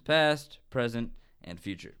of Christmas past, present, and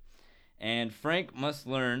future. And Frank must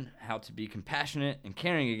learn how to be compassionate and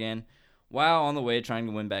caring again, while on the way trying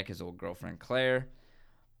to win back his old girlfriend Claire.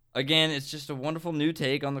 Again, it's just a wonderful new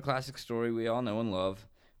take on the classic story we all know and love.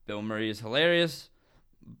 Bill Murray is hilarious.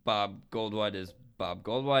 Bob Goldthwait is Bob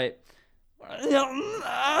Goldthwait. I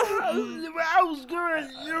was good.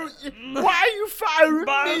 Why are you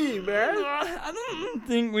firing me, man? I don't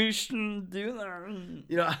think we should do that.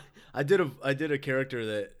 You know, I did a character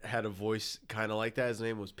that had a voice kind of like that. His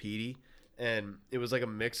name was Petey, and it was like a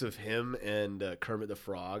mix of him and Kermit the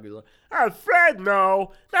Frog. He was like, "Oh, Fred,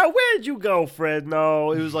 no. Now where'd you go, Fred?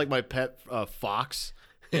 No." It was like my pet fox.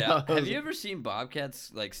 Yeah. Have you ever seen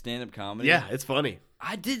Bobcat's like stand-up comedy? Yeah, it's funny.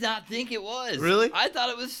 I did not think it was. Really? I thought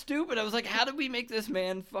it was stupid. I was like, how did we make this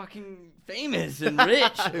man fucking famous and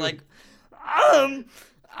rich? Like, I'm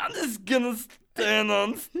just gonna stand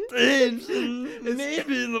on stage and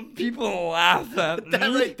maybe the people will laugh at me.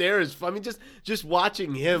 That right there is fun. I mean, just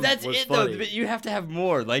watching him That's was it funny. though. But you have to have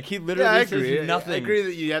more. Like he Yeah, I literally agree. says nothing. I agree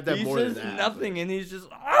that you have to have He more says than that. nothing, and he's just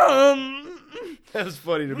That was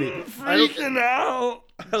funny to me. freaking out.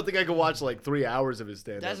 I don't think I could watch like 3 hours of his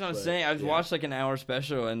stand-up. That's what I'm but, saying. I yeah. watched like an hour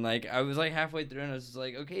special, and like I was like halfway through, and I was just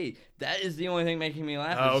like, okay, that is the only thing making me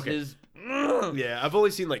laugh. Oh, is okay. his, Yeah, I've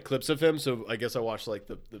only seen like clips of him, so I guess I watched like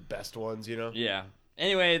the best ones, you know? Yeah.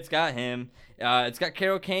 Anyway, it's got him. It's got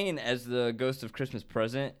Carol Kane as the ghost of Christmas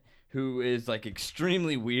Present, who is like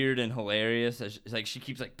extremely weird and hilarious. It's like she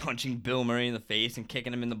keeps like punching Bill Murray in the face and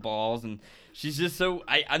kicking him in the balls, and she's just so.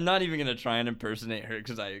 I'm not even gonna try and impersonate her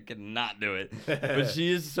because I cannot do it. But she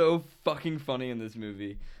is so fucking funny in this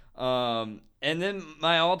movie. And then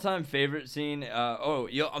my all-time favorite scene.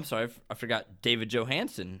 I'm sorry, I forgot David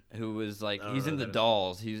Johansen, who was like he's in the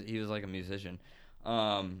Dolls. He was like a musician.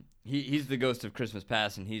 He's the ghost of Christmas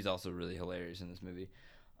Past, and he's also really hilarious in this movie.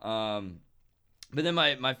 But then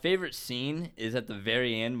my favorite scene is at the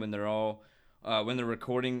very end when they're all when they're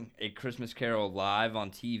recording A Christmas Carol live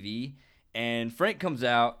on TV, and Frank comes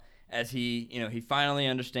out as he finally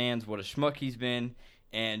understands what a schmuck he's been,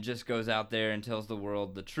 and just goes out there and tells the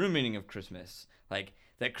world the true meaning of Christmas, like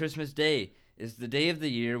that Christmas Day is the day of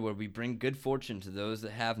the year where we bring good fortune to those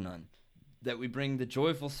that have none, that we bring the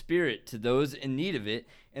joyful spirit to those in need of it,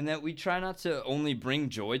 and that we try not to only bring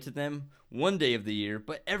joy to them one day of the year,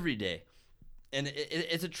 but every day. And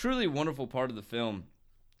it's a truly wonderful part of the film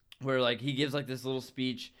where like he gives like this little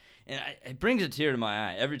speech, and it brings a tear to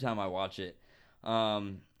my eye every time I watch it.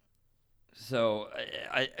 So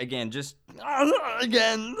I again just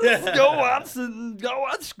go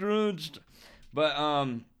watch Scrooged. But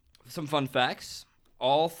some fun facts: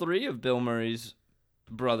 all 3 of Bill Murray's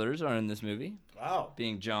brothers are in this movie, Wow.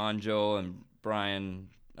 being John, Joel, and Brian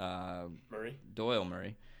Murray? Doyle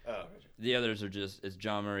Murray. Oh, gotcha. The others are it's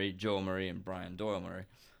John Murray, Joel Murray, and Brian Doyle Murray.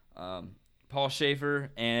 Paul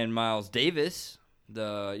Schaefer and Miles Davis,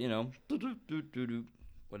 the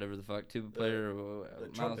whatever the fuck tuba player,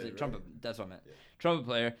 trumpet. That's what I meant. Yeah. Trumpet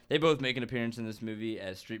player. They both make an appearance in this movie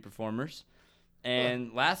as street performers.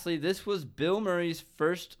 And lastly, this was Bill Murray's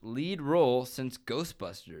first lead role since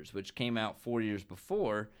Ghostbusters, which came out 4 years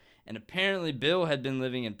before. And apparently, Bill had been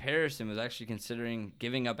living in Paris and was actually considering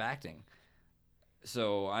giving up acting.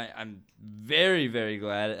 So I'm very, very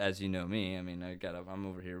glad, as you know me. I mean, I'm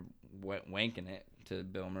over here wanking it to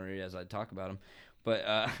Bill Murray as I talk about him. But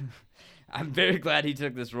I'm very glad he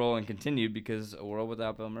took this role and continued, because a world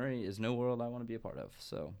without Bill Murray is no world I want to be a part of.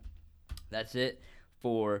 So that's it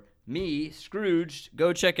for me, Scrooged.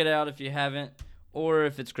 Go check it out if you haven't. Or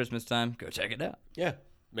if it's Christmas time, go check it out. Yeah,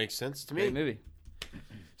 makes sense to me. Great movie.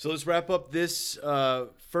 So let's wrap up this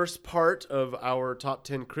first part of our top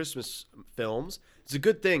 10 Christmas films. It's a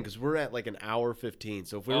good thing because we're at like an hour 15.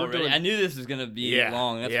 So if we were Already, doing, I knew this was gonna be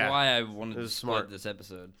long. That's why I wanted to smart. split this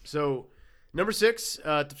episode. So number 6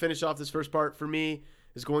 to finish off this first part for me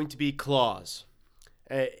is going to be Claus.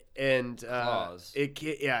 Claus.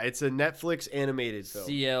 It's a Netflix animated film.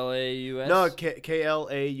 CLAUS. No,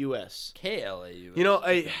 KLAUS. KLAUS. You know,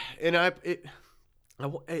 I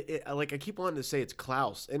keep wanting to say it's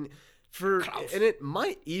Klaus, and it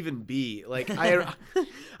might even be like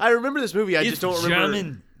I remember this movie. I just don't remember.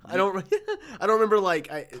 German. I don't remember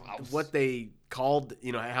what they called,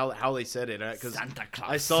 how they said it, because Santa Claus.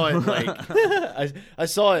 I saw it I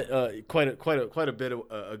saw it quite a bit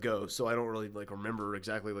ago, so I don't really remember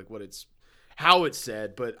exactly how it's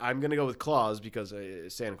said, but I'm gonna go with Claus because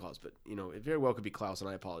Santa Claus, but it very well could be Klaus, and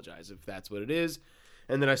I apologize if that's what it is,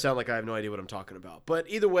 and then I sound like I have no idea what I'm talking about. But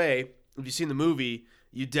either way, if you've seen the movie,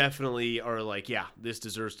 you definitely are like, yeah, this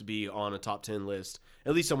deserves to be on a top 10 list,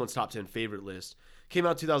 at least someone's top 10 favorite list. Came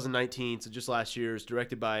out 2019, so just last year.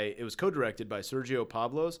 It was co-directed by Sergio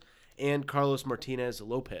Pablos and Carlos Martinez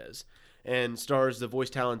Lopez, and stars the voice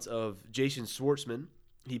talents of Jason Schwartzman.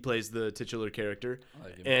 He plays the titular character,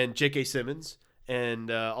 and J.K. Simmons,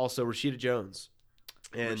 and also Rashida Jones.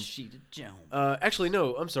 And Rashida Jones. Actually,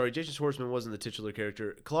 no, I'm sorry. Jason Schwartzman wasn't the titular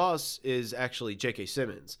character. Klaus is actually J.K.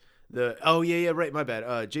 Simmons. Right, my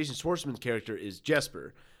bad. Jason Schwartzman's character is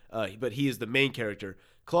Jesper, but he is the main character.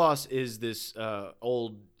 Klaus is this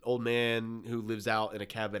old man who lives out in a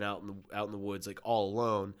cabin out in the woods, like all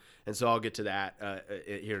alone. And so I'll get to that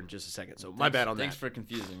here in just a second. So my bad on that. Thanks for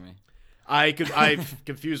confusing me. I've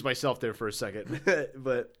confused myself there for a second,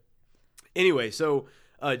 but anyway, so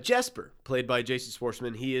Jesper, played by Jason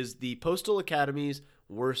Schwartzman, he is the Postal Academy's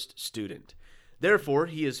worst student. Therefore,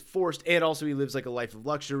 he is forced, and also he lives like a life of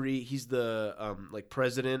luxury. He's the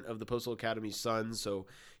president of the Postal Academy's Sons, so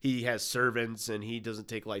he has servants, and he doesn't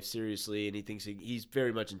take life seriously, and he thinks he's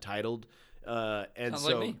very much entitled. Sounds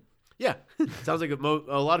like me. Yeah, sounds like a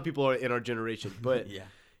lot of people are in our generation. But Yeah.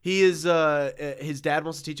 he is his dad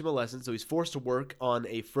wants to teach him a lesson, so he's forced to work on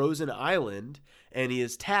a frozen island, and he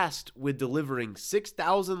is tasked with delivering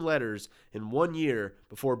 6,000 letters in 1 year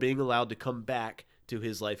before being allowed to come back to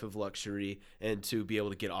his life of luxury and to be able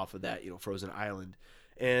to get off of that, frozen island.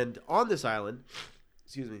 And on this island,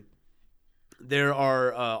 there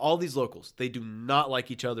are all these locals. They do not like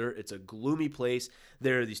each other. It's a gloomy place.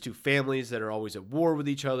 There are these two families that are always at war with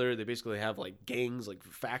each other. They basically have gangs,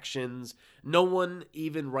 factions. No one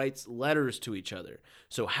even writes letters to each other.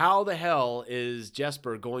 So how the hell is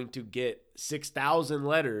Jesper going to get 6,000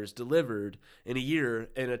 letters delivered in a year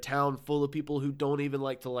in a town full of people who don't even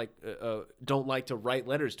like to write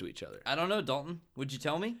letters to each other? I don't know, Dalton. Would you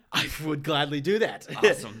tell me? I would gladly do that.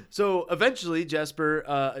 Awesome. So eventually,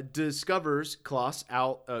 Jesper discovers Klaus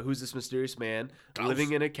who's this mysterious man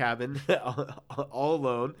living in a cabin all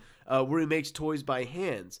alone, where he makes toys by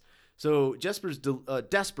hands. So Jesper's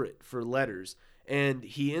desperate for letters, and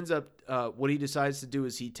he ends up. What he decides to do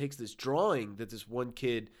is he takes this drawing that this one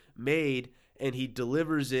kid made, and he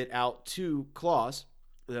delivers it out to Klaus,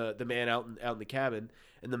 the man out in the cabin.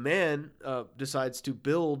 And the man decides to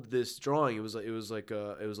build this drawing. It was a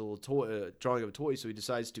little toy, drawing of a toy. So he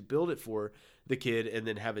decides to build it for the kid and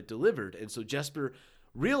then have it delivered. And so Jesper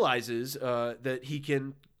realizes that he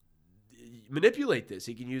can manipulate this.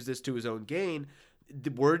 He can use this to his own gain.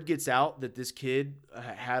 The word gets out that this kid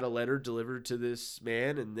had a letter delivered to this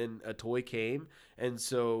man, and then a toy came. And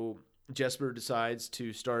so Jesper decides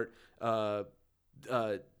to start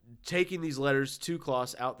taking these letters to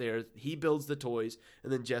Klaus out there. He builds the toys,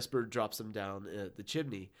 and then Jesper drops them down the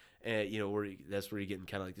chimney. And that's where you're getting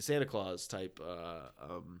kind of like the Santa Claus type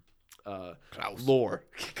lore.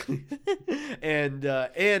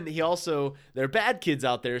 And he also, they're bad kids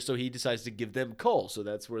out there, so he decides to give them coal. So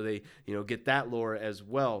that's where they get that lore as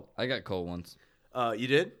well. I got coal once. You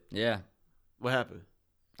did? Yeah. What happened?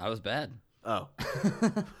 I was bad. Oh.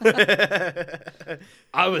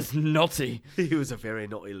 I was naughty. He was a very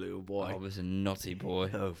naughty little boy. I was a naughty boy.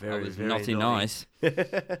 Oh, very, I was very naughty nice.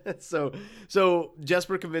 So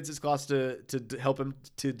Jesper convinces Klaus to help him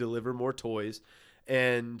to deliver more toys,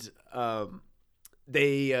 and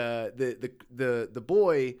the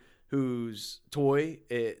boy whose toy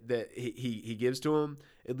that he gives to him,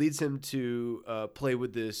 it leads him to play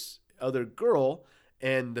with this other girl.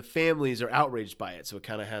 and the families are outraged by it. So it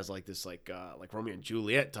kind of has like this like Romeo and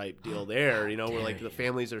Juliet type deal there, you know, where like the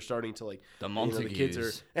families are starting to like The you know, Montagues. the kids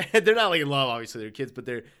are they're not like in love, obviously they're kids, but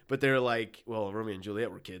they're like, well, Romeo and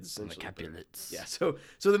Juliet were kids The essentially. Capulets. Yeah, so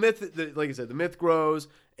the myth, like I said, the myth grows,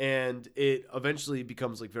 and it eventually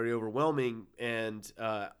becomes like very overwhelming. And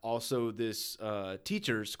also, this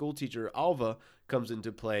school teacher Alva, comes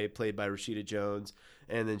into play, played by Rashida Jones,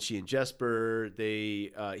 and then she and Jesper,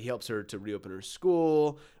 he helps her to reopen her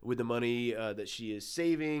school with the money that she is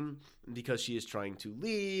saving because she is trying to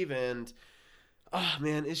leave. And oh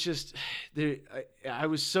man, it's just I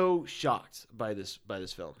was so shocked by this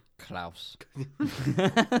film. Klaus.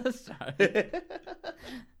 Sorry.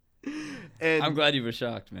 And I'm glad you were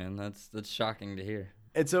shocked, man. That's shocking to hear.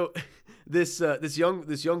 And so this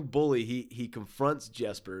young bully, he confronts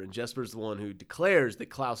Jesper, and Jesper's the one who declares that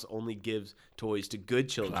Klaus only gives toys to good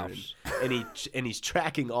children, Klaus. and he's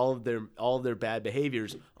tracking all of their bad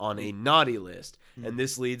behaviors on a naughty list. And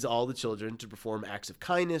this leads all the children to perform acts of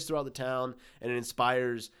kindness throughout the town, and it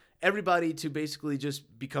inspires everybody to basically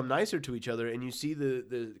just become nicer to each other. And you see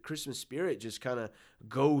the Christmas spirit just kind of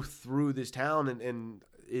go through this town, and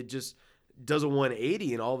it just does a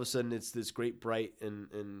 180, and all of a sudden it's this great, bright,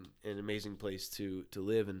 and amazing place to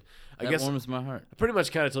live. And I guess warms my heart. I pretty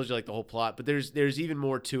much kind of told you like the whole plot, but there's even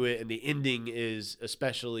more to it, and the ending is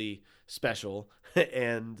especially special.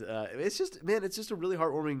 And it's just a really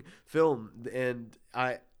heartwarming film, and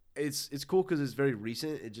it's cool because it's very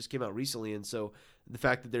recent. It just came out recently, and so the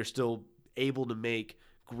fact that they're still able to make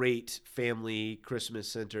great family Christmas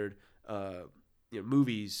centered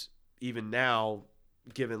movies even now,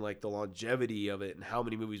 given like the longevity of it and how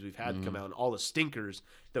many movies we've had come out and all the stinkers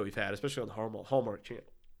that we've had, especially on the Hallmark Channel.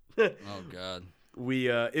 Oh God.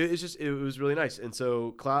 It was really nice. And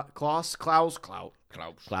so Klaus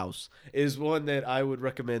is one that I would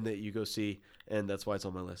recommend that you go see, and that's why it's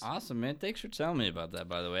on my list. Awesome, man. Thanks for telling me about that,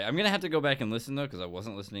 by the way. I'm going to have to go back and listen, though, because I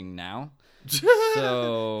wasn't listening now.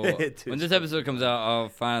 So when this episode comes out, I'll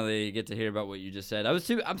finally get to hear about what you just said.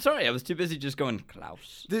 I'm sorry. I was too busy just going,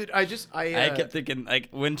 Klaus. Dude, I kept thinking, like,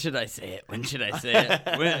 when should I say it? When should I say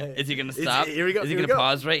it? When, is he going to stop? Here we go. Is he going to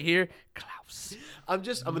pause right here? Klaus.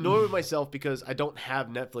 I'm annoyed with myself because I don't have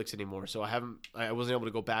Netflix anymore, so I wasn't able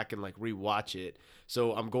to go back and like rewatch it.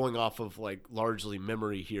 So I'm going off of like largely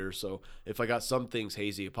memory here. So if I got some things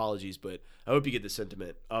hazy, apologies, but I hope you get the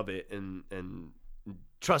sentiment of it, and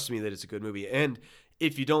trust me that it's a good movie. And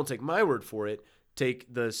if you don't take my word for it,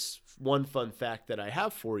 take this one fun fact that I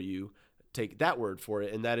have for you. Take that word for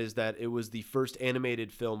it, and that is that it was the first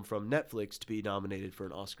animated film from Netflix to be nominated for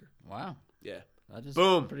an Oscar. Wow. Yeah. That is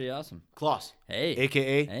Boom. pretty awesome. Klaus. Hey.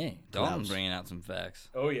 AKA. Hey. Dalton bringing out some facts.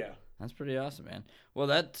 Oh, yeah. That's pretty awesome, man. Well,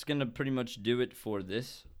 that's going to pretty much do it for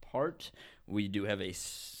this part. We do have a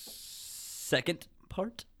second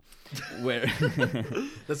part where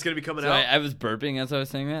that's going to be coming so out. I was burping as I was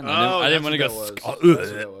saying that. I didn't want to go. That's what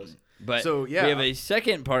that was. But so, yeah. we have a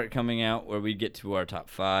second part coming out where we get to our top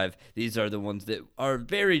 5. These are the ones that are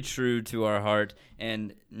very true to our heart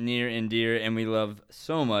and near and dear, and we love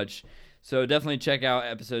so much. So definitely check out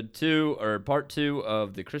episode 2 or part 2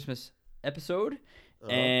 of the Christmas episode.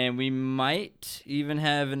 And we might even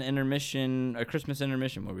have a Christmas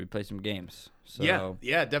intermission where we play some games. So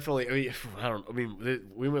yeah, definitely. I mean,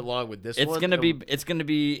 we went along with this. It's gonna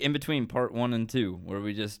be in between part 1 and 2, where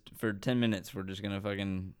we just for 10 minutes we're just gonna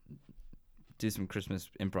fucking do some Christmas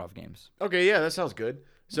improv games. Okay, yeah, that sounds good.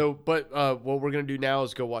 So, but what we're gonna do now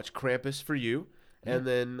is go watch Krampus for you, and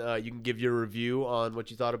then you can give your review on what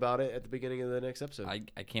you thought about it at the beginning of the next episode.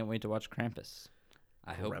 I can't wait to watch Krampus.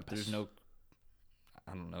 I hope there's no.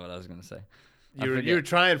 I don't know what I was gonna say. You were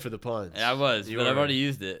trying for the puns. Yeah, I was, but I've already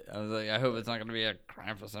used it. I was like, I hope it's not gonna be a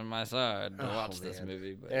Krampus on my side to watch this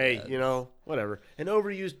movie. But hey, whatever. An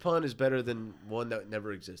overused pun is better than one that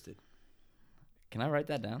never existed. Can I write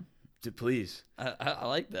that down? Please. I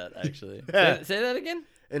like that actually. Say that again.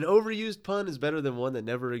 An overused pun is better than one that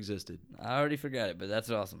never existed. I already forgot it, but that's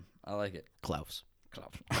awesome. I like it. Klaus.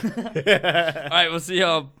 All right, we'll see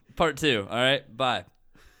y'all part 2. All right, bye.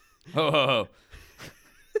 Ho ho ho.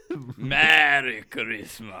 Merry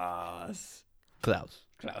Christmas. Klaus.